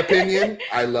 In my opinion,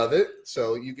 I love it.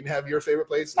 So you can have your favorite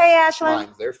place. Hey, Ashley.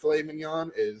 Mine. Their filet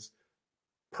mignon is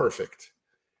perfect.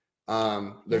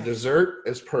 Their dessert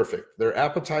is perfect. Their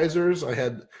appetizers,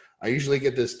 I usually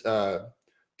get this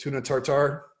tuna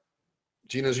tartare.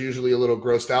 Gina's usually a little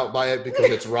grossed out by it because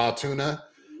it's raw tuna,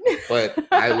 but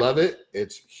I love it.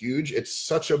 It's huge. It's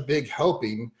such a big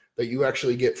helping that you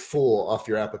actually get full off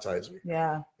your appetizer.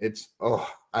 Yeah.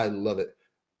 I love it.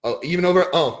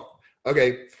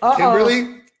 Okay.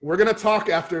 Kimberly, we're going to talk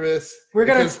after this.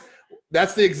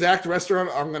 That's the exact restaurant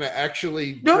I'm going to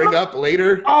actually bring up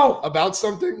later about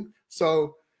something.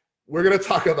 So we're going to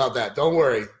talk about that. Don't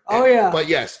worry. Oh, yeah. But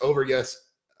yes,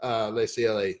 Le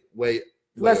Ciel.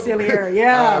 Le Ciel,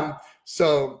 yeah.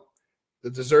 So the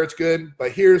dessert's good,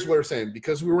 but here's what we're saying.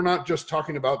 Because we were not just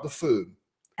talking about the food.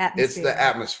 It's the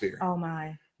atmosphere. Oh,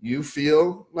 my. You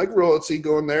feel like royalty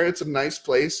going there. It's a nice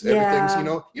place. Yeah.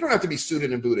 Everything's, you don't have to be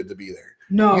suited and booted to be there.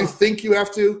 No. You think you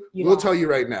have to? We'll tell you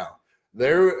right now.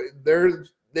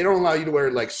 They don't allow you to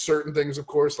wear like certain things, of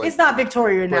course. Like, it's not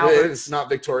Victoria and Albert's. It's not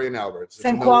Victoria and Albert's.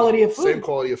 Same quality of food. Same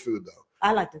quality of food, though.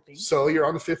 I like to think. So you're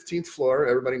on the 15th floor.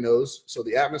 Everybody knows. So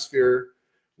the atmosphere,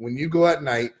 when you go at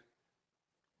night,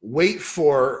 wait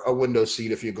for a window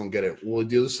seat if you're going to get it. We'll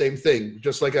do the same thing,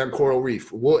 just like on Coral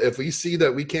Reef. If we see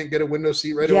that we can't get a window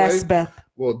seat right away. Yes, Beth.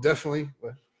 We'll definitely.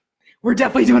 We're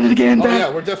definitely doing it again, Beth. Oh,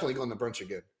 yeah, we're definitely going to brunch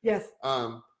again. Yes.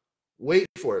 Wait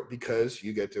for it because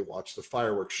you get to watch the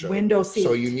fireworks show. Window seat.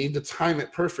 So you need to time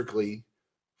it perfectly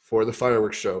for the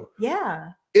fireworks show.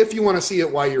 Yeah. If you want to see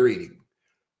it while you're eating.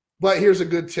 But here's a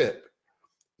good tip.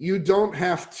 You don't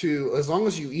have to, as long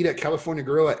as you eat at California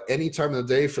Grill at any time of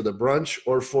the day for the brunch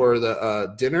or for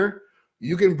the dinner,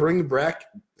 you can bring back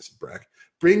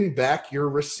your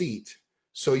receipt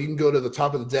so you can go to the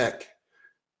top of the deck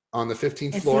on the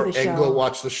 15th floor and go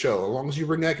watch the show. As long as you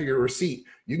bring back your receipt,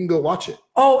 you can go watch it.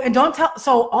 Oh, and don't tell.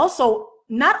 So also,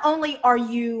 not only are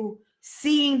you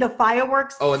seeing the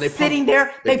fireworks, and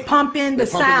they pump in the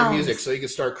sounds, the music, so you can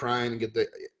start crying and get the.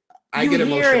 I get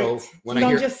emotional when I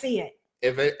hear. Don't just see it.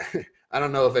 I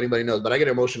don't know if anybody knows, but I get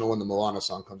emotional when the Moana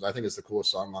song comes. I think it's the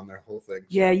coolest song on their whole thing.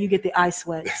 Yeah, you get the eye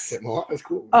sweats. Moana's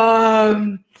cool.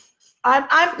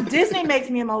 Disney makes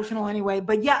me emotional anyway,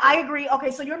 but yeah, I agree.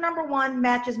 Okay, so your number one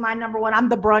matches my number one. I'm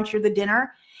the brunch, you're the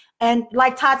dinner. And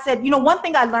like Todd said, one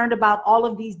thing I learned about all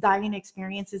of these dining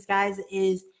experiences, guys,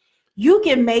 is you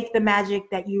can make the magic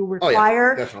that you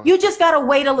require. You just got to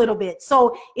wait a little bit.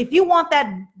 So if you want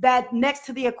that next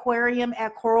to the aquarium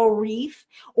at Coral Reef,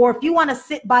 or if you want to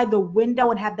sit by the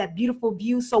window and have that beautiful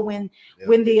view, so when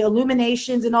the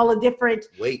illuminations and all the different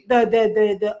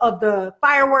the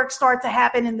fireworks start to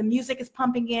happen and the music is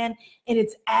pumping in and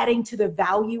it's adding to the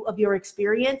value of your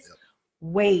experience,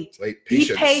 wait, be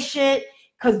patient,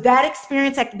 because that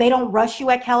experience, they don't rush you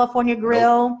at California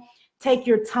Grill. Nope. Take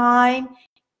your time.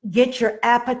 Get your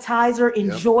appetizer,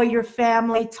 enjoy your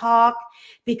family talk,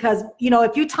 because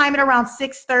if you time it around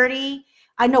 6:30,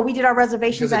 I know we did our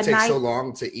reservations at night. It takes so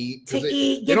long to eat.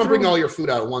 They don't bring all your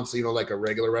food out at once, like a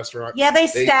regular restaurant. Yeah, they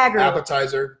stagger.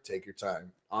 Appetizer, take your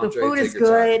time. Entree, the food is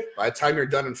good. Time. By the time you're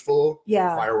done and full,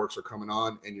 fireworks are coming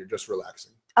on, and you're just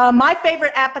relaxing. My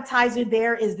favorite appetizer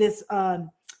there is this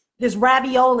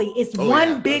ravioli. It's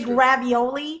one big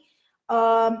ravioli.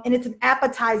 And it's an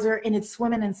appetizer, and it's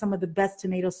swimming in some of the best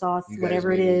tomato sauce,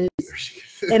 whatever it is,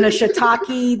 and a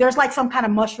shiitake. There's like some kind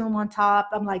of mushroom on top.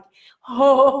 I'm like,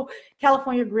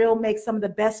 California Grill makes some of the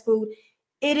best food.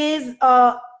 It is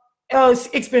it's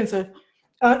expensive.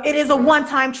 It is a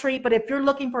one-time treat, but if you're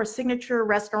looking for a signature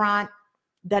restaurant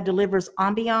that delivers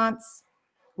ambiance,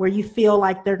 where you feel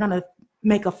like they're gonna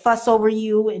make a fuss over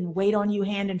you and wait on you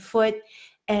hand and foot,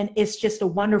 and it's just a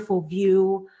wonderful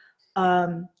view.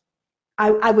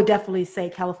 I would definitely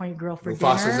say California Grill for dinner.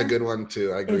 Mufasa's a good one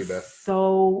too. I agree, Beth.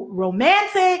 So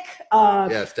romantic.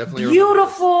 It's definitely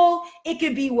beautiful. Romantic. It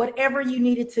could be whatever you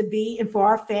need it to be. And for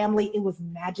our family, it was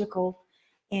magical.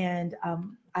 And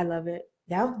I love it.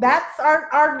 Yeah, that's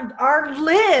our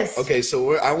list. Okay,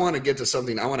 so I want to get to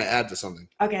something. I want to add to something.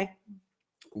 Okay.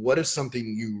 What is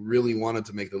something you really wanted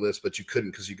to make the list, but you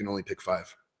couldn't because you can only pick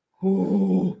 5?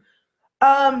 Ooh.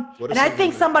 And I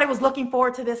think somebody was looking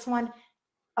forward to this one.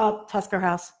 Tusker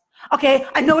House. Okay,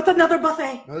 I know it's another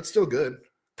buffet. No, it's still good.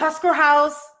 Tusker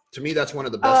House. To me, that's one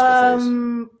of the best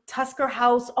buffets. Tusker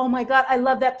House. Oh my God, I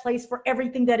love that place for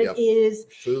everything that it is.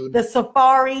 Food. The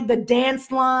safari, the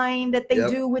dance line that they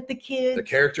do with the kids. The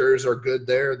characters are good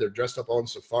there. They're dressed up on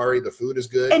safari. The food is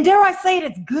good. And dare I say it,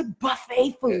 it's good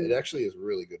buffet food. Yeah, it actually is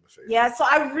really good buffet. Yeah, so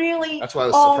I really. That's why I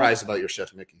was surprised about your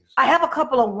Chef Mickey's. I have a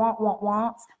couple of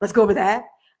wants. Let's go over that.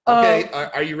 Okay,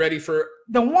 are you ready for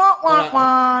the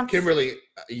wants? Kimberly,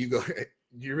 you go.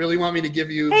 You really want me to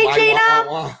give you my Gina?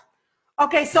 Want?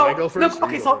 Okay, so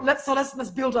let's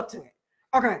build up to it.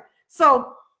 Okay,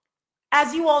 so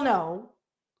as you all know,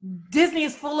 Disney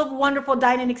is full of wonderful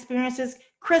dining experiences.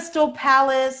 Crystal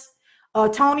Palace,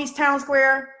 Tony's Town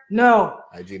Square. No.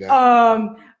 Hi,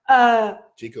 Gina.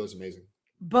 Chico is amazing.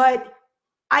 But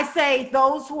I say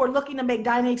those who are looking to make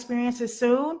dining experiences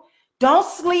soon, don't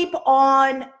sleep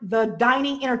on the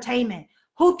dining entertainment.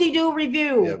 Hoop-de-doo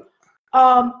review. Yep.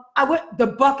 The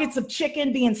buckets of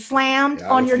chicken being slammed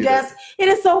on your desk. It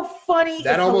is so funny.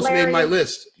 That almost made my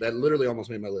list. That literally almost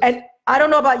made my list. And I don't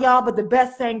know about y'all, but the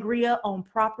best sangria on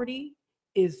property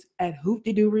is at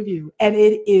Hoop-de-doo Review, and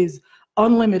it is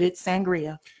unlimited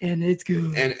sangria, and it's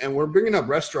good. And we're bringing up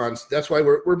restaurants. That's why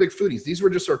we're big foodies. These were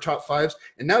just our top 5s.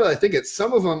 And now that I think it,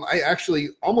 some of them I actually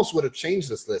almost would have changed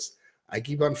this list. I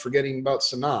keep on forgetting about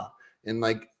Sanaa and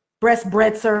like.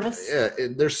 Bread service. Yeah,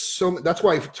 there's so. That's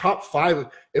why top 5.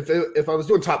 If I was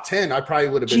doing top 10, I probably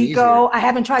would have been Chico. Easier. I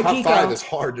haven't tried top Chico. Top 5 is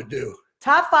hard to do.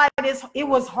 Top 5 it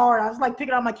was hard. I was like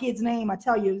picking out my kid's name. I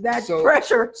tell you, that's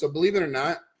pressure. So believe it or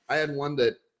not, I had one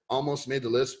that almost made the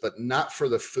list, but not for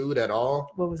the food at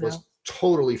all. What was that?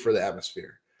 Totally for the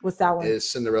atmosphere. What's that one? Is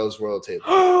Cinderella's Royal Table.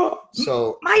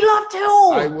 So I love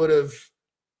too. I would have.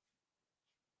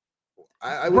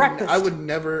 I would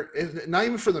never, not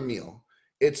even for the meal.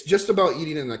 It's just about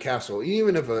eating in the castle.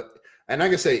 Even if and I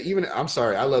can say, I'm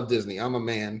sorry, I love Disney. I'm a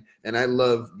man, and I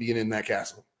love being in that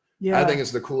castle. Yeah, I think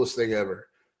it's the coolest thing ever.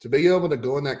 To be able to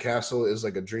go in that castle is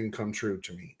like a dream come true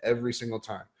to me every single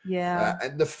time. Yeah,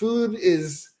 and the food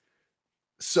is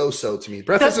so to me.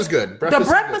 Breakfast is good. The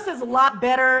breakfast is a lot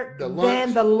better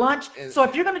than the lunch. So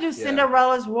if you're gonna do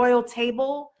Cinderella's Royal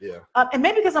Table, and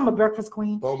maybe because I'm a breakfast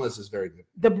queen, Boma's is very good.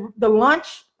 The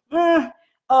lunch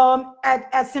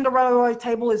at Cinderella's Royal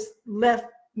Table has left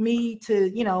me to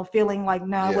feeling like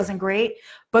it wasn't great.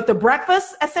 But the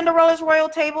breakfast at Cinderella's Royal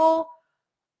Table,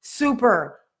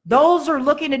 super. Those are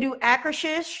looking to do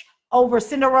Akershus over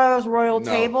Cinderella's Royal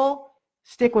Table.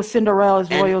 Stick with Cinderella's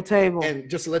Royal Table. And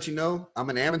just to let you know, I'm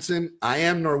an Amundsen. I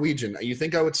am Norwegian. You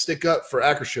think I would stick up for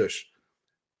Akershus?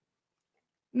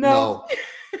 No.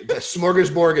 The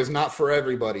smorgasbord is not for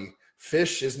everybody.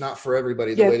 Fish is not for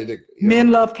everybody. The way to do.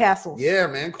 Men love castles. Yeah,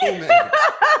 man. Cool, man.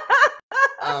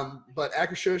 But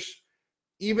Akershus,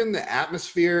 even the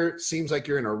atmosphere seems like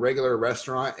you're in a regular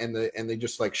restaurant, and they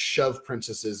just like shove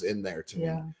princesses in there to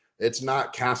me. It's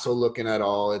not castle looking at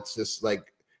all. It's just like.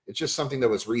 It's just something that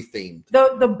was rethemed.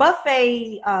 The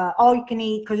buffet, all you can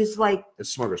eat, because it's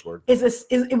smorgasbord.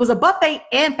 It was a buffet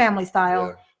and family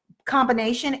style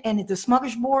combination, and it's a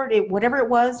smorgasbord. Whatever it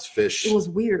was, it's fish. It was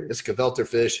weird. It's gefilte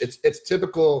fish. It's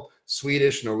typical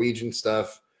Swedish, Norwegian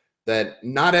stuff that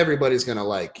not everybody's gonna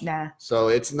like. Nah. So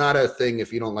it's not a thing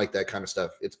if you don't like that kind of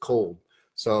stuff. It's cold.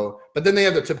 So, but then they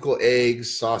have the typical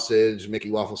eggs, sausage,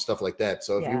 Mickey waffle stuff like that.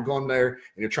 So if you're going there and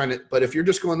you're trying to, but if you're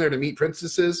just going there to meet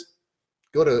princesses.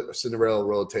 Go to Cinderella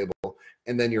Royal Table,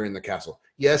 and then you're in the castle.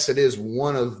 Yes, it is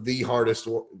one of the hardest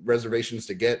reservations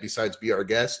to get besides Be Our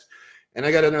Guest. And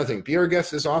I got another thing. Be Our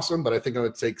Guest is awesome, but I think I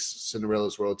would take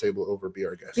Cinderella's Royal Table over Be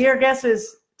Our Guest. Be Our Guest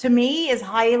to me, is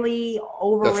highly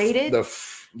overrated. It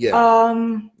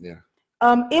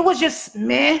was just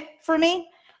meh for me.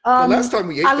 The last time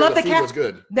we ate there, the food was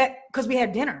good. Because we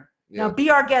had dinner. Now, Be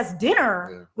Our Guest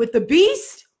dinner with the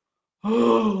Beast.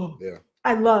 Oh,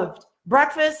 I loved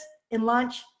breakfast. And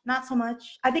lunch, not so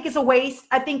much. I think it's a waste.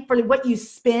 I think for what you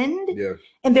spend,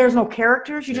 and there's no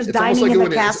characters, you're just dining in the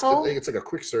castle. It's like a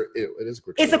quick service. It is a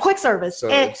quick. It's a quick service,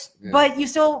 so but you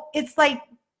still. It's like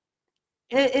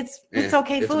it's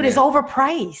okay. Food is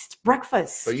overpriced.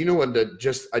 Breakfast. But you know what?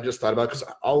 I just thought about, because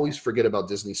I always forget about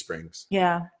Disney Springs.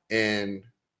 Yeah. And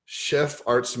Chef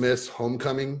Art Smith's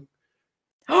Homecoming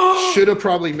should have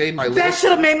probably made my list. That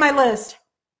should have made my list.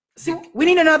 See, we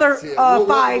need another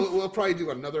 5. We'll probably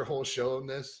do another whole show on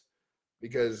this,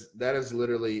 because that is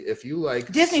literally, if you like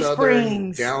Disney Southern,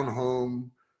 Springs, down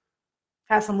home,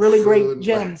 Has some really great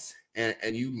gems.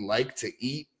 And you like to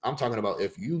eat, I'm talking about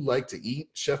if you like to eat,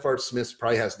 Chef Art Smith's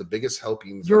probably has the biggest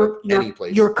helpings of any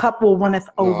place. Your cup will runneth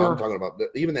over. I'm talking about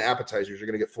even the appetizers. You're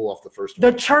going to get full off the first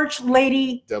one. The Church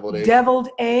Lady deviled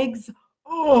eggs.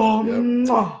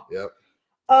 Oh, yep.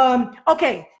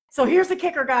 Okay, so here's the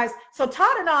kicker, guys. So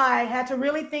Todd and I had to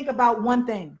really think about one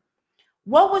thing.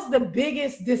 What was the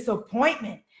biggest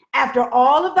disappointment? After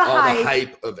all of the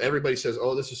hype of everybody says,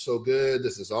 "Oh, this is so good,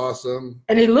 this is awesome,"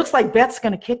 and it looks like Beth's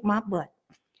gonna kick my butt.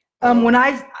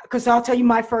 Because I'll tell you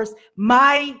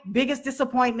my biggest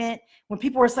disappointment when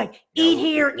people were like, "Eat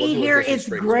here, it's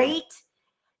great."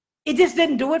 It just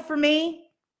didn't do it for me.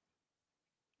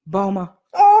 Boma.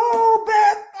 Oh,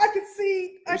 Beth, I can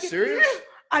see. Are you serious?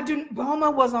 I didn't. Boma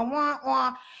was a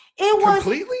wah. It was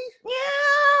completely. Yeah.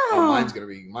 Oh,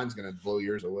 mine's gonna blow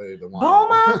yours away. The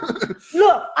Boma.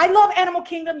 Look, I love Animal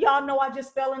Kingdom. Y'all know I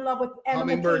just fell in love with Animal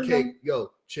Hummingbird Kingdom. Cake.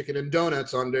 Yo, chicken and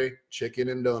donuts, Andre. Chicken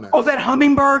and donuts. Oh, that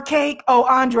hummingbird cake. Oh,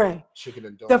 Andre. Chicken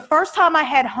and donuts. The first time I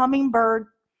had hummingbird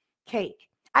cake,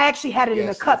 I actually had it in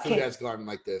a cupcake. The food has gone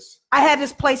like this. I had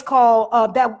this place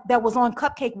called that was on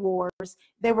Cupcake Wars.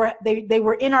 They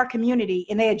were in our community,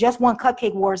 and they had just won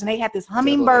Cupcake Wars, and they had this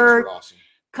hummingbird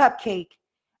cupcake.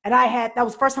 And that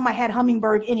was the first time I had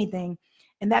hummingbird anything.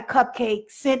 And that cupcake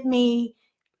sent me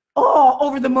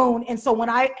over the moon. And so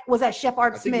when I was at Chef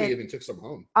Art Smith, I think we even took some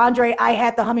home. Andre, I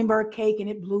had the hummingbird cake and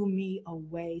it blew me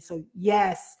away. So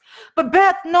yes. But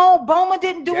Beth, no, Boma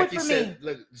didn't do it for me.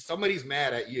 Look, somebody's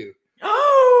mad at you.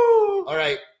 Oh, all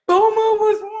right. Boma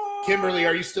was wrong. Kimberly,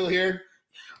 are you still here?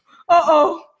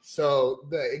 Uh-oh. So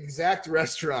the exact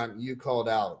restaurant you called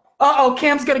out. Uh-oh,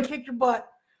 Cam's gonna kick your butt.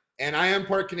 And I am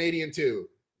part Canadian too.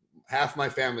 Half my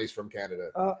family's from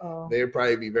Canada. Uh-oh. They would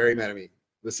probably be very mad at me.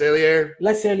 Le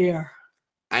Cellier.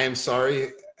 I am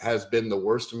sorry, has been the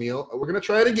worst meal. We're going to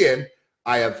try it again.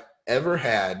 I have ever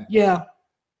had. Yeah.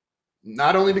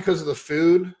 Not only because of the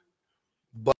food,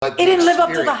 but it didn't live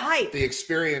up to the hype. The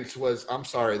experience was,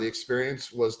 the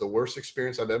experience was the worst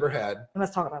experience I've ever had.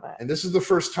 Let's talk about that. And this is the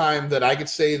first time that I could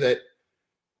say that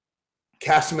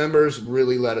cast members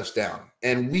really let us down,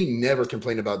 and we never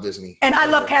complain about Disney. And I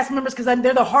love cast members because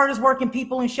they're the hardest working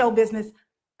people in show business.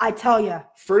 I tell you.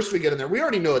 First, we get in there. We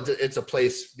already know it's a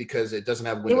place because it doesn't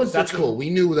have windows. That's cool. We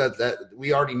knew that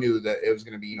we already knew that it was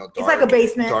going to be dark. It's like a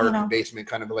basement, basement,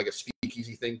 kind of like a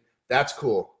speakeasy thing. That's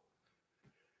cool.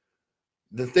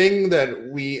 The thing that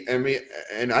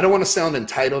and I don't want to sound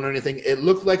entitled or anything. It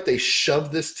looked like they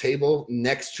shoved this table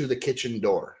next to the kitchen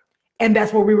door. And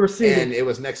that's where we were sitting. And it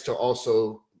was next to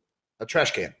also a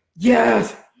trash can.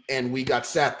 Yes. And we got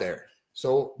sat there.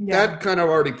 So that kind of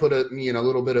already put me in a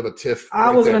little bit of a tiff. I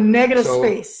was in a negative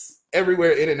space.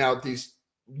 Everywhere in and out, this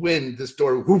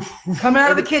door. Coming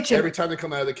out of the kitchen. Every time they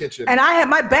come out of the kitchen. And I had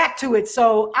my back to it,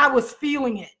 so I was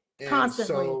feeling it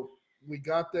constantly. So we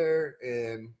got there,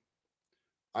 and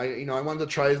I wanted to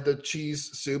try the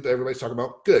cheese soup that everybody's talking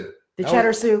about. Good. The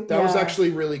cheddar soup. That was actually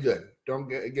really good. Don't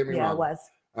get me wrong. Yeah, it was.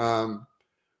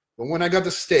 But when I got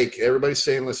the steak, everybody's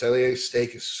saying Le Cellier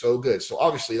steak is so good. So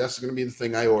obviously that's going to be the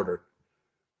thing I ordered.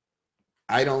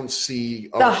 I don't see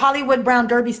the Hollywood Brown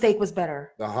Derby steak was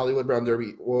better. The Hollywood Brown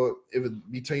Derby. Well, it was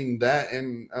between that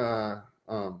and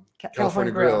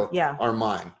California Grill are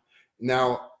mine.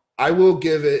 Now I will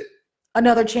give it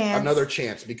another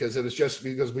chance because it was just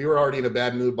because we were already in a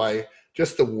bad mood by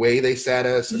just the way they sat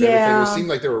us and everything. It seemed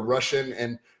like they were rushing,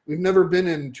 and we've never been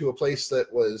into a place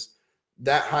that was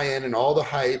that high end and all the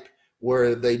hype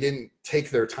where they didn't take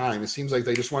their time. It seems like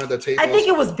they just wanted the table. I think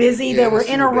it was busy. They were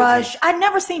in a rush. I'd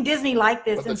never seen Disney like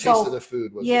this. But the taste of the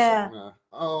food was just like,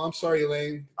 oh, I'm sorry,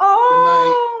 Elaine.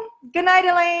 Oh, good night,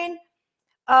 Elaine.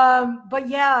 But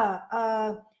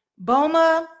yeah,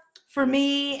 Boma for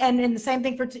me, and the same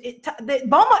thing for the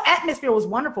Boma atmosphere was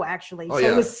wonderful actually. So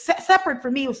it was separate for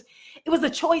me. It was the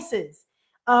choices.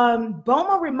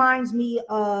 Boma reminds me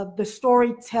of the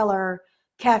Storyteller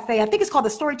Cafe. I think it's called the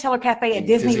Storyteller Cafe at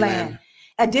Disneyland.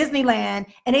 At Disneyland,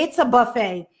 and it's a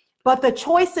buffet, but the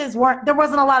choices there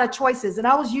wasn't a lot of choices, and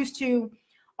I was used to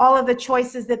all of the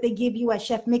choices that they give you at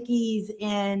Chef Mickey's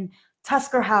and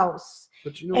Tusker House.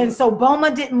 But so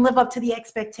Boma didn't live up to the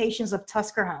expectations of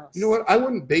Tusker House. You know what? I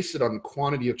wouldn't base it on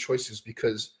quantity of choices,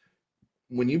 because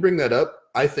when you bring that up,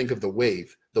 I think of the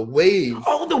Wave. The Wave.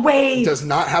 Oh, the Wave does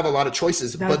not have a lot of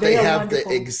choices, but they have the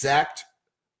exact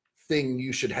thing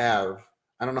you should have.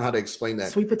 I don't know how to explain that.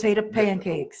 Sweet potato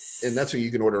pancakes. And that's what you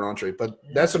can order an entree. But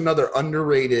that's another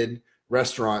underrated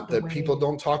restaurant that people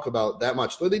don't talk about that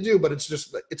much. Well, they do, but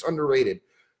it's underrated.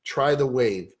 Try the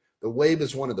Wave. The Wave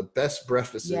is one of the best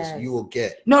breakfasts you will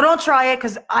get. No, don't try it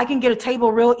because I can get a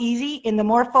table real easy. And the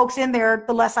more folks in there,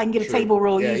 the less I can get a table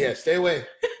real easy. Yeah, stay away.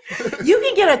 You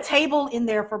can get a table in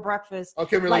there for breakfast.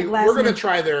 Okay, we're going to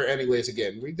try there anyways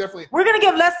again. We're going to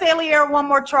give Les Salier one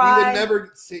more try. We would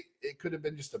never see. It could have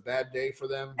been just a bad day for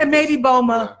them. And maybe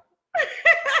Boma.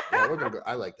 Yeah, we're going to go.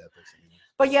 I like that place.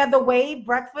 But yeah, the Wave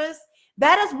breakfast,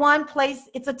 that is one place.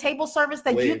 It's a table service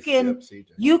that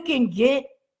you can get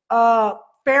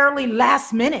fairly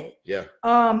last minute. Yeah.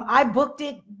 I booked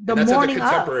it the morning at the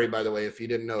Contemporary, by the way, if you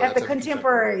didn't know. At the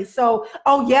Contemporary. So,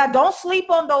 don't sleep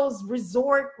on those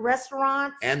resort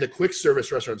restaurants. And the quick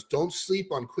service restaurants. Don't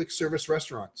sleep on quick service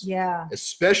restaurants. Yeah.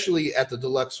 Especially at the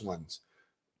deluxe ones.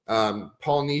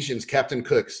 Polynesians, Captain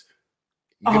Cook's.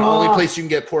 You can only place you can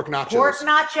get pork nachos. Pork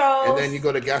nachos. And then you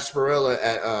go to Gasparilla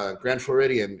at Grand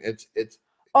Floridian. You get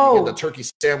the turkey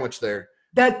sandwich there.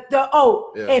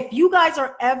 If you guys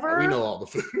are ever we know all the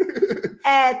food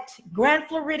at Grand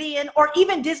Floridian or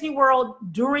even Disney World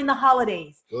during the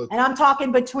holidays, and I'm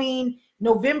talking between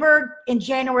November and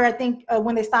January, I think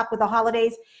when they stop with the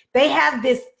holidays, they have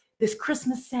this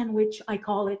Christmas sandwich, I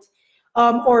call it,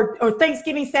 or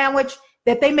Thanksgiving sandwich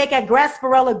that they make at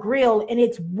Gasparilla Grill, and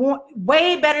it's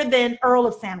way better than Earl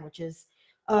of Sandwiches.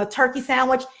 Turkey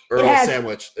sandwich.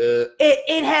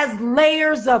 It has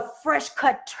layers of fresh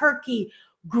cut turkey,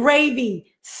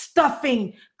 gravy,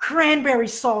 stuffing, cranberry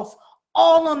sauce,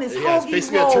 all on this hoagie it's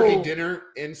basically roll. A turkey dinner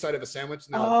inside of a sandwich.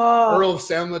 Now, Earl of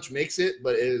Sandwich makes it,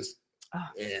 but it is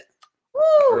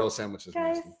Earl of Sandwich is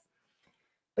amazing.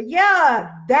 But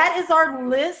yeah, that is our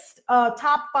list,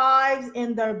 top 5s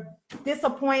and the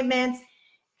disappointments.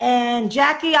 And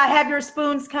Jackie, I have your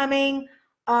spoons coming.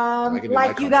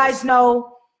 Like you guys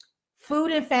know,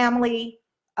 food and family,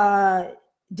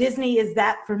 Disney is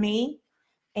that for me.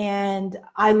 And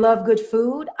I love good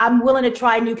food. I'm willing to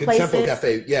try new places. Temple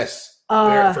Cafe, yes.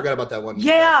 I forgot about that one.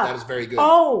 Yeah. That is very good.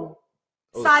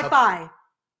 Sci-fi.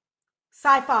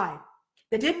 Sci-fi.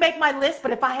 That didn't make my list,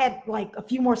 but if I had like a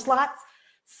few more slots,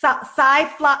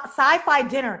 sci-fi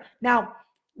dinner. Now,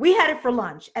 we had it for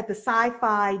lunch at the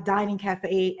Sci-Fi Dining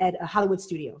Cafe at Hollywood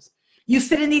Studios. You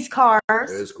sit in these cars. It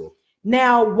is cool.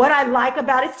 Now, what I like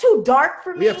about it's too dark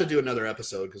for me. We have to do another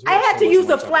episode because I had to use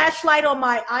a flashlight on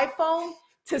my iPhone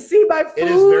to see my food. It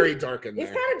is very dark in there.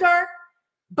 It's kind of dark,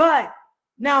 but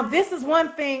now this is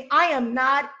one thing. I am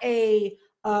not a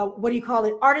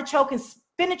artichoke and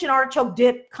spinach and artichoke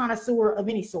dip connoisseur of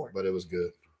any sort. But it was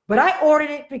good. But I ordered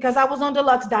it because I was on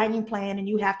deluxe dining plan, and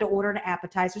you have to order an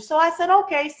appetizer. So I said,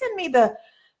 okay, send me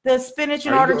the spinach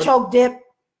and artichoke dip.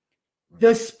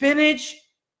 The spinach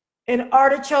and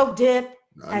artichoke dip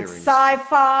at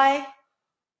Sci-Fi.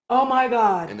 Oh my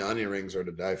God. And the onion rings are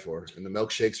to die for. And the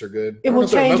milkshakes are good. It will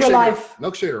change your life.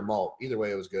 Milkshake or malt. Either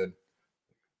way, it was good.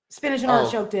 Spinach and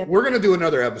artichoke dip. We're going to do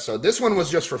another episode. This one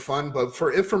was just for fun, but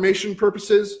for information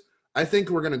purposes, I think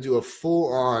we're going to do a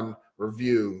full-on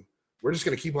review. We're just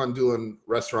going to keep on doing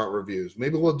restaurant reviews.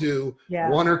 Maybe we'll do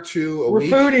 1 or 2 a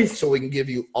week. Foodies. So we can give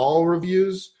you all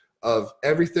reviews of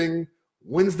everything.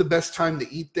 When's the best time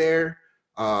to eat there?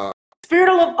 Spirit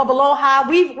of Aloha.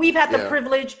 We've had the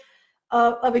privilege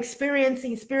of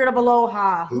experiencing Spirit of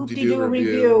Aloha. Hoop-de-doo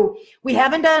review. We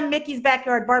haven't done Mickey's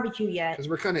Backyard Barbecue yet. Because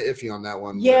we're kind of iffy on that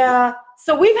one. Yeah.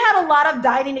 So we've had a lot of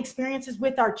dining experiences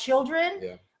with our children.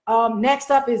 Yeah.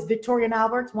 Next up is Victoria and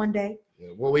Albert's one day.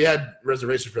 Yeah. Well, we had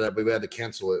reservations for that, but we had to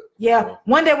cancel it. Yeah. So.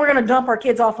 One day we're going to dump our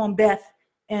kids off on Beth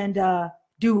and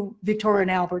do Victoria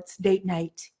and Albert's date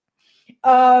night.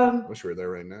 Wish we were there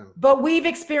right now. But we've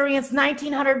experienced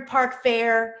 1900 Park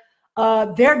Fair.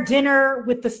 Their dinner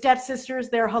with the stepsisters,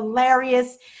 they're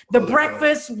hilarious. The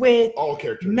breakfast with all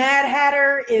characters. Mad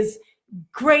Hatter is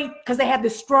great because they have the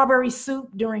strawberry soup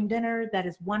during dinner. That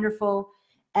is wonderful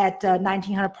at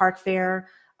 1900 Park Fair.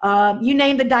 You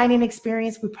name the dining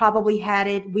experience, we probably had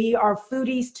it. We are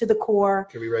foodies to the core.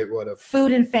 Can we write what up?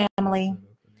 Food and family.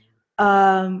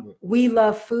 We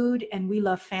love food and we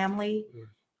love family.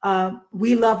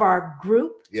 We love our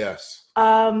group. Yes.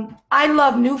 I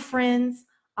love new friends.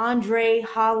 Andre,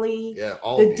 Holly,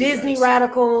 the Disney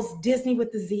Radicals, Disney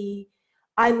with the Z.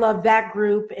 I love that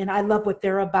group and I love what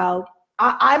they're about.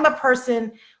 I'm a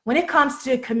person, when it comes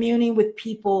to communing with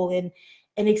people and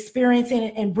experiencing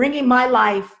it and bringing my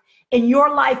life and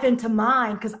your life into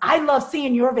mine, because I love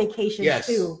seeing your vacations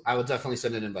too. I will definitely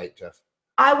send an invite, Jeff.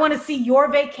 I want to see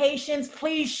your vacations.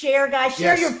 Please share, guys.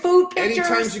 Share your food pictures.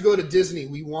 Anytime you go to Disney,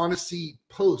 we want to see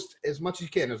post as much as you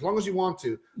can, as long as you want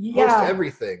to. Post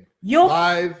everything.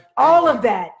 Live. All of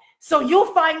that. So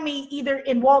you'll find me either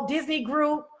in Walt Disney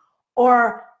group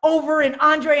or over in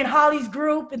Andre and Holly's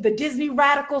group, the Disney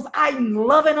Radicals. I'm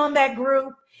loving on that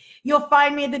group. You'll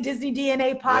find me in the Disney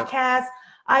DNA podcast. Yep.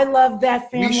 I love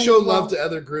that family. We show love to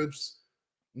other groups,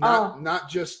 not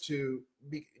just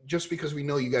because we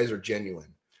know you guys are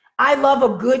genuine. I love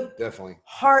a good definitely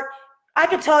heart. I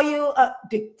could tell you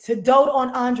to dote on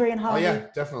Andre and Holly. Oh yeah,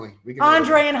 definitely.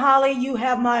 Andre and Holly, you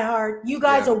have my heart. You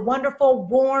guys are wonderful,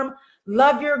 warm,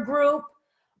 love your group.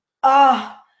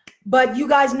 But you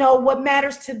guys know what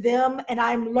matters to them, and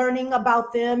I'm learning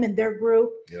about them and their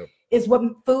group is what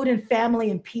food and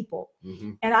family and people.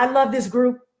 Mm-hmm. And I love this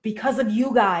group because of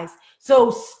you guys.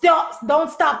 So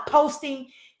don't stop posting.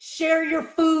 Share your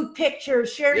food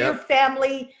pictures. Share your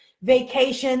family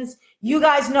vacations. You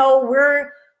guys know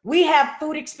we have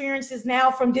food experiences now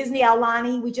from Disney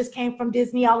Aulani. We just came from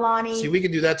Disney Aulani. See, we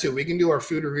can do that too. We can do our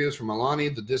food reviews from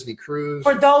Aulani, the Disney cruise.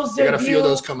 For those we got a few of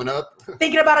those coming up.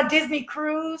 Thinking about a Disney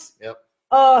cruise. Yep.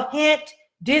 Hint,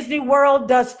 Disney World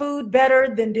does food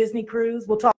better than Disney Cruise.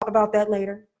 We'll talk about that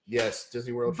later. Yes,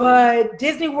 Disney World. But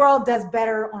Disney World does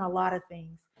better on a lot of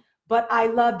things. But I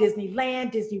love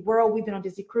Disneyland, Disney World. We've been on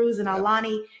Disney Cruise and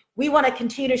Aulani. We want to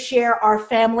continue to share our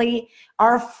family,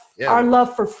 our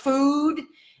love for food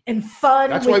and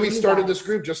fun. That's why we started this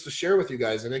group, just to share with you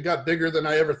guys. And it got bigger than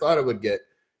I ever thought it would get.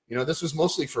 You know, this was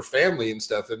mostly for family and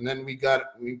stuff. And then we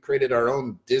created our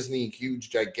own Disney huge,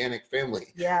 gigantic family.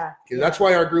 Yeah. That's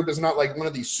why our group is not like one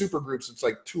of these super groups. It's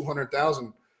like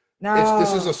 200,000. No.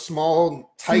 This is a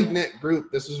small, tight-knit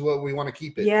group. This is what we want to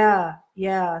keep it. Yeah.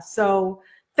 Yeah. So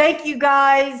thank you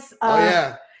guys.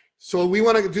 So we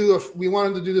wanted to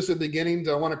do this at the beginning.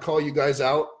 I want to call you guys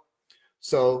out.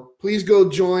 So please go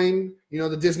join,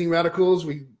 the Disney Radicals.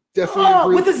 We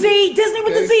definitely with a Z, Disney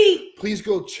with a Z. Please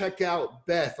go check out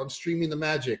Beth on Streaming the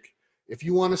Magic. If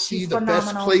you want to see the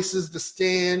best places to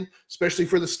stand, especially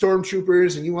for the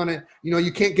stormtroopers, and you want to,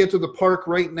 you can't get to the park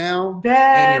right now,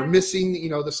 and you're missing, the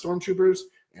stormtroopers,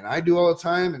 and I do all the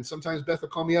time, and sometimes Beth will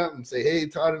call me up and say, hey,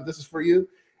 Todd, this is for you.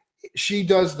 She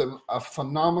does a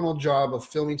phenomenal job of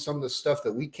filming some of the stuff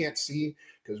that we can't see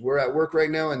because we're at work right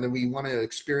now, and then we want to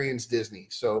experience Disney.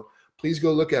 So please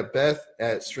go look at Beth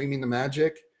at Streaming the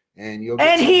Magic, and you'll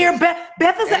get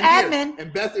Beth is an admin.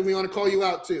 And Beth, and we want to call you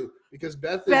out too because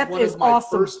Beth is one of my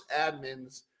first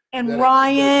admins. And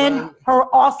Ryan,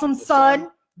 her awesome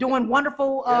son, doing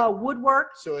wonderful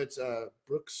woodwork. So it's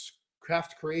Brooks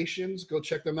Craft Creations. Go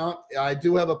check them out. I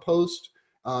do have a post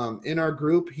in our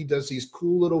group. He does these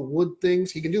cool little wood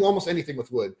things. He can do almost anything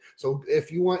with wood. So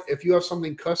if you have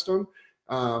something custom,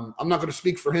 I'm not going to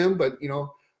speak for him, but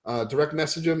direct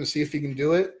message him to see if he can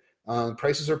do it.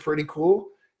 Prices are pretty cool.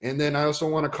 And then I also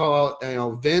want to call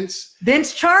out Vince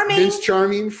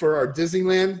Charming for our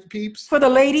Disneyland peeps, for the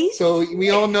ladies. So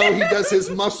we all know he does his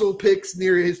muscle picks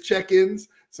near his check-ins.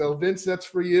 So Vince, that's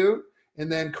for you.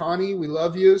 And then Connie, we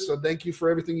love you. So thank you for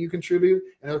everything you contribute.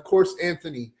 And of course,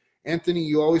 Anthony,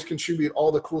 you always contribute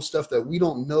all the cool stuff that we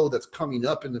don't know that's coming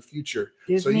up in the future.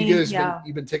 Disney, so you guys,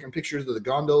 you've been taking pictures of the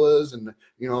gondolas and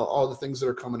all the things that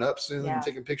are coming up soon. Yeah.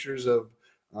 Taking pictures of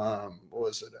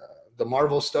the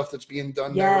Marvel stuff that's being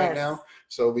done there right now.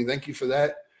 So we thank you for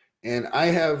that. And I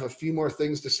have a few more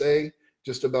things to say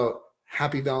just about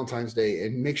Happy Valentine's Day,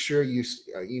 and make sure you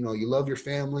love your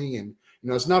family, and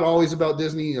it's not always about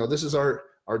Disney. This is our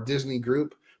Disney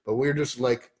group, but we're just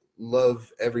like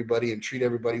love everybody and treat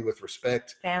everybody with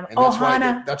respect. And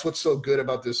that's what's so good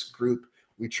about this group.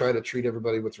 We try to treat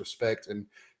everybody with respect, and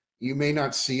you may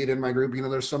not see it in my group.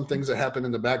 There's some things that happen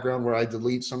in the background where I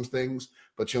delete some things,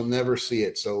 but you'll never see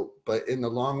it. So, but in the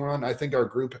long run, I think our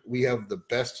group, we have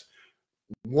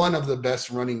one of the best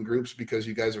running groups because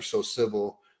you guys are so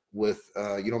civil with,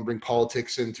 you don't bring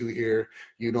politics into here.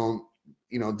 You don't,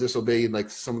 disobey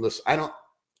like some of this. I don't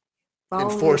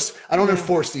enforce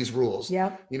these rules.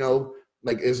 Yeah.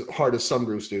 Like as hard as some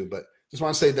groups do, but just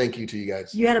want to say thank you to you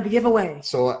guys. You had a giveaway.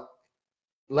 So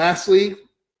lastly,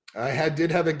 I did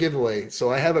have a giveaway.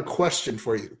 So I have a question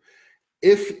for you.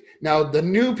 Now the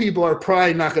new people are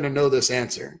probably not going to know this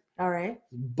answer. All right.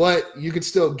 But you could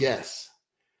still guess.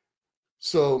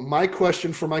 So my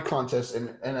question for my contest, and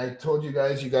I told you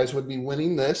guys would be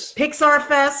winning this. Pixar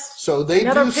Fest. So they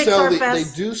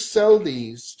do sell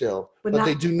these still, but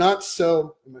they do not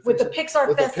sell with the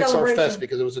Pixar Fest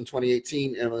because it was in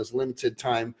 2018 and it was limited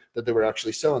time that they were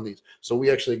actually selling these. So we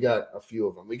actually got a few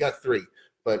of them. We got 3,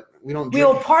 but we don't.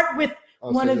 We'll part with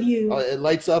one of you. It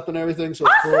lights up and everything, so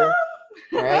it's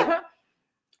cool. All right.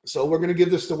 So we're gonna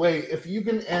give this away if you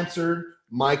can answer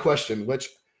my question, which.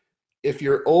 If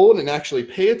you're old and actually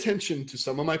pay attention to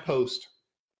some of my posts,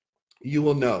 you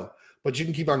will know. But you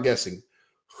can keep on guessing.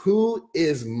 Who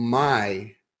is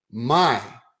my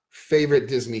favorite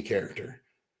Disney character?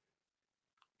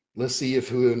 Let's see if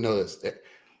who knows.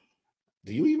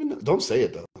 Do you even know? Don't say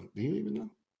it though. Do you even know?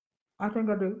 I think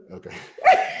I do. Okay.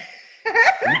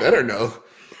 You better know.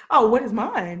 Oh, what is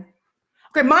mine?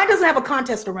 Okay, mine doesn't have a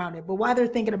contest around it, but while they're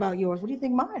thinking about yours, what do you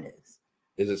think mine is?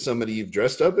 Is it somebody you've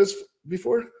dressed up as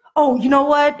before? Oh, you know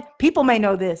what? People may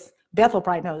know this. Beth will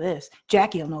probably know this.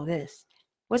 Jackie will know this.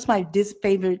 What's my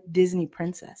favorite Disney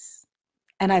princess?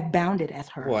 And I've bound it as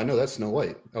her. Well, I know that's Snow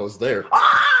White. I was there.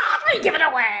 Ah, we give it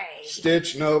away.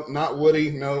 Stitch, nope. Not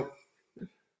Woody, nope.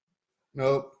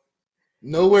 Nope.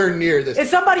 Nowhere near this.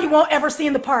 It's somebody you won't ever see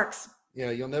in the parks.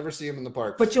 Yeah, you'll never see him in the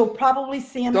parks. But you'll probably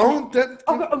see him.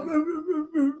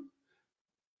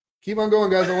 Keep on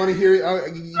going, guys. I want to hear you.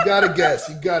 You got to guess.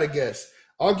 You got to guess.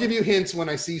 I'll give you hints when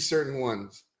I see certain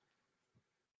ones.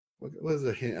 What is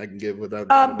a hint I can give without?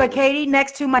 But Katie,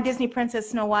 next to my Disney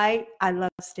princess Snow White, I love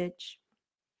Stitch.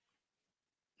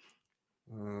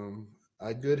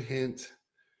 A good hint.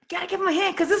 Gotta give him a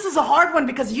hint because this is a hard one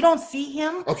because you don't see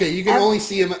him. Okay, you can only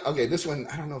see him. Okay, this one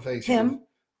I don't know if I him.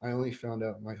 I only found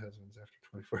out my husband's after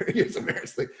 24 years of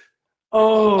marriage. Like,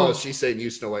 oh, she's saying you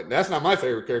Snow White. That's not my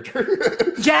favorite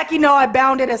character. Jackie, no, I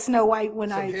bound it as Snow White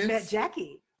when I met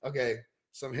Jackie. Okay,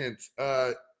 some hints.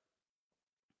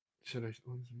 Should I just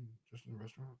in a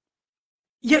restaurant?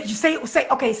 Yeah, you say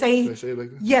okay. Say. Should I say it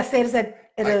like this? Yes, say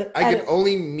it I can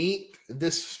only meet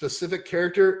this specific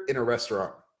character in a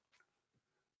restaurant.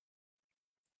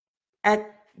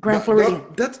 At Grand Floridian. No,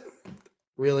 that's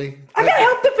really. I gotta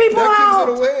help the people out. That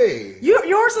gives it away.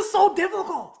 Yours is so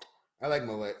difficult. I like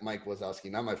Mike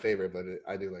Wazowski. Not my favorite, but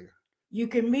I do like. You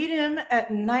can meet him at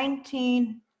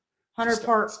 1900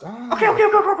 Park. Stop. Okay.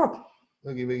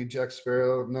 Look, Jack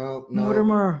Sparrow. No.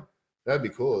 Mortimer. That'd be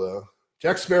cool though.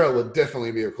 Jack Sparrow would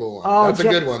definitely be a cool one. Oh, that's a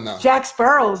good one though. Jack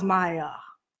Sparrow's my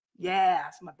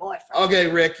it's my boyfriend. Okay,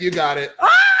 Rick, you got it.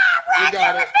 Rick, you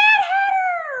got it.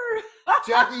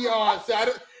 Jackie, so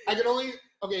I can only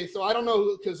so I don't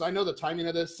know because I know the timing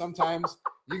of this. Sometimes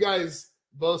you guys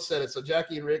both said it. So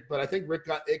Jackie and Rick, but I think Rick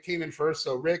came in first.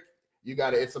 So Rick, you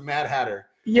got it. It's a Mad Hatter.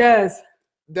 Yes.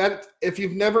 That if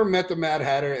you've never met the Mad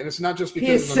Hatter, and it's not just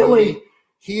because of the movie,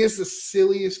 he is the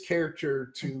silliest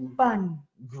character to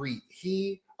greet.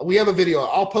 We have a video.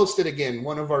 I'll post it again.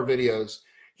 One of our videos.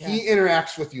 Yeah. He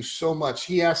interacts with you so much.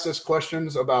 He asks us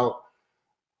questions about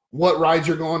what rides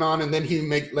you're going on, and then he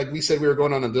like we said we were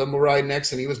going on a Dumbo ride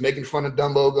next, and he was making fun of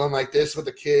Dumbo going like this with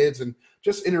the kids and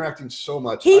just interacting so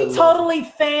much. He totally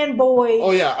fanboy.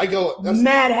 Oh yeah, I go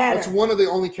Mad Hatter. That's one of the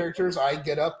only characters I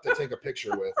get up to take a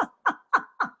picture with,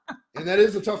 and that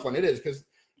is a tough one. It is because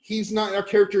he's not a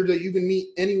character that you can meet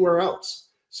anywhere else.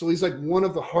 So he's like one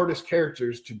of the hardest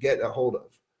characters to get a hold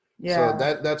of. Yeah,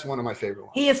 so that's one of my favorite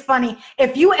ones. He is funny.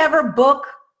 If you ever book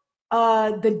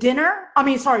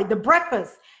the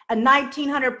breakfast. A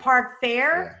 1900 Park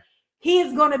Fair, he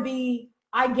is going to be,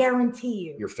 I guarantee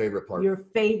you, your favorite part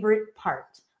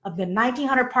of the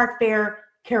 1900 Park Fair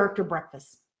character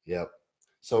breakfast. Yep.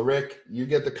 So Rick, you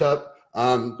get the cup.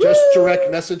 Just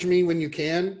direct message me when you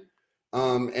can,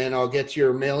 and I'll get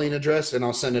your mailing address and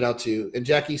I'll send it out to you. And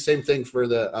Jackie, same thing for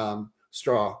the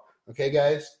straw. Okay,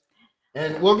 guys?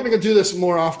 And we're going to do this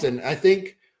more often. I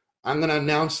think I'm going to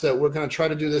announce that we're going to try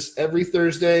to do this every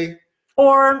Thursday.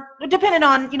 Or depending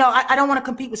on, I don't want to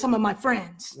compete with some of my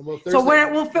friends. Well, Thursday,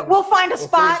 so we'll find a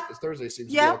spot. Thursday seems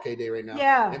to be an okay day right now.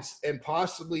 Yeah. And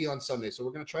possibly on Sunday. So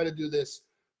we're going to try to do this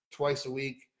twice a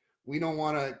week. We don't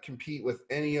want to compete with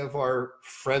any of our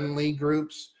friendly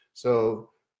groups. So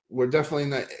we're definitely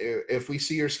not, if we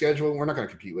see your schedule, we're not going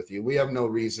to compete with you. We have no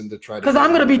reason to try to. Because I'm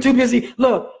going to be too busy.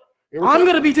 Look, I'm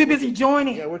going to be too busy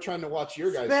joining. Yeah, we're trying to watch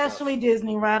your guys' Especially stuff.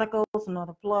 Disney Radicals,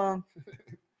 another plug.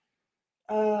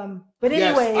 But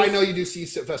anyway, yes, I know you do see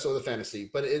Festival of the Fantasy,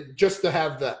 but just to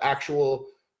have the actual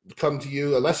come to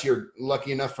you, unless you're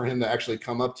lucky enough for him to actually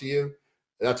come up to you,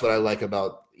 that's what I like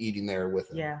about eating there with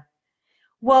him. Yeah.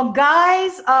 Well,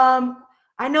 guys,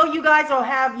 I know you guys will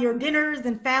have your dinners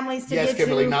and families to get to. Yes,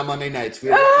 Kimberly, not Monday nights.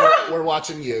 We're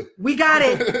watching you. We got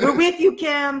it. We're with you,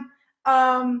 Kim.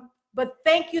 But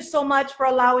thank you so much for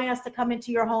allowing us to come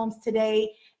into your homes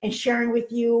today and sharing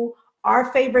with you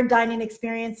our favorite dining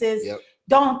experiences. Yep.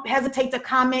 Don't hesitate to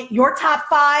comment your top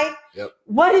 5. Yep.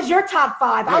 What is your top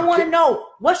 5? Yeah, I want to know.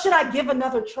 What should I give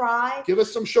another try? Give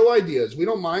us some show ideas. We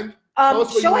don't mind. Tell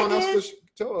us what you want us to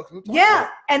tell us. Yeah.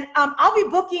 And I'll be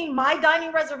booking my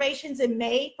dining reservations in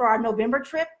May for our November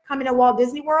trip coming to Walt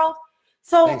Disney World.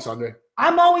 So thanks, Andre.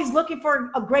 I'm always looking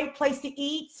for a great place to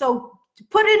eat. So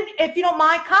put in, if you don't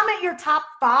mind, comment your top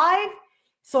 5.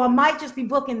 So I might just be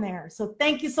booking there. So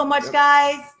thank you so much,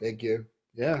 guys. Thank you.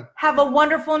 Yeah. Have a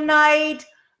wonderful night.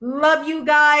 Love you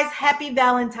guys. Happy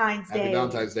Valentine's Day. Happy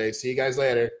Valentine's Day. See you guys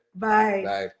later. Bye.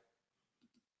 Bye.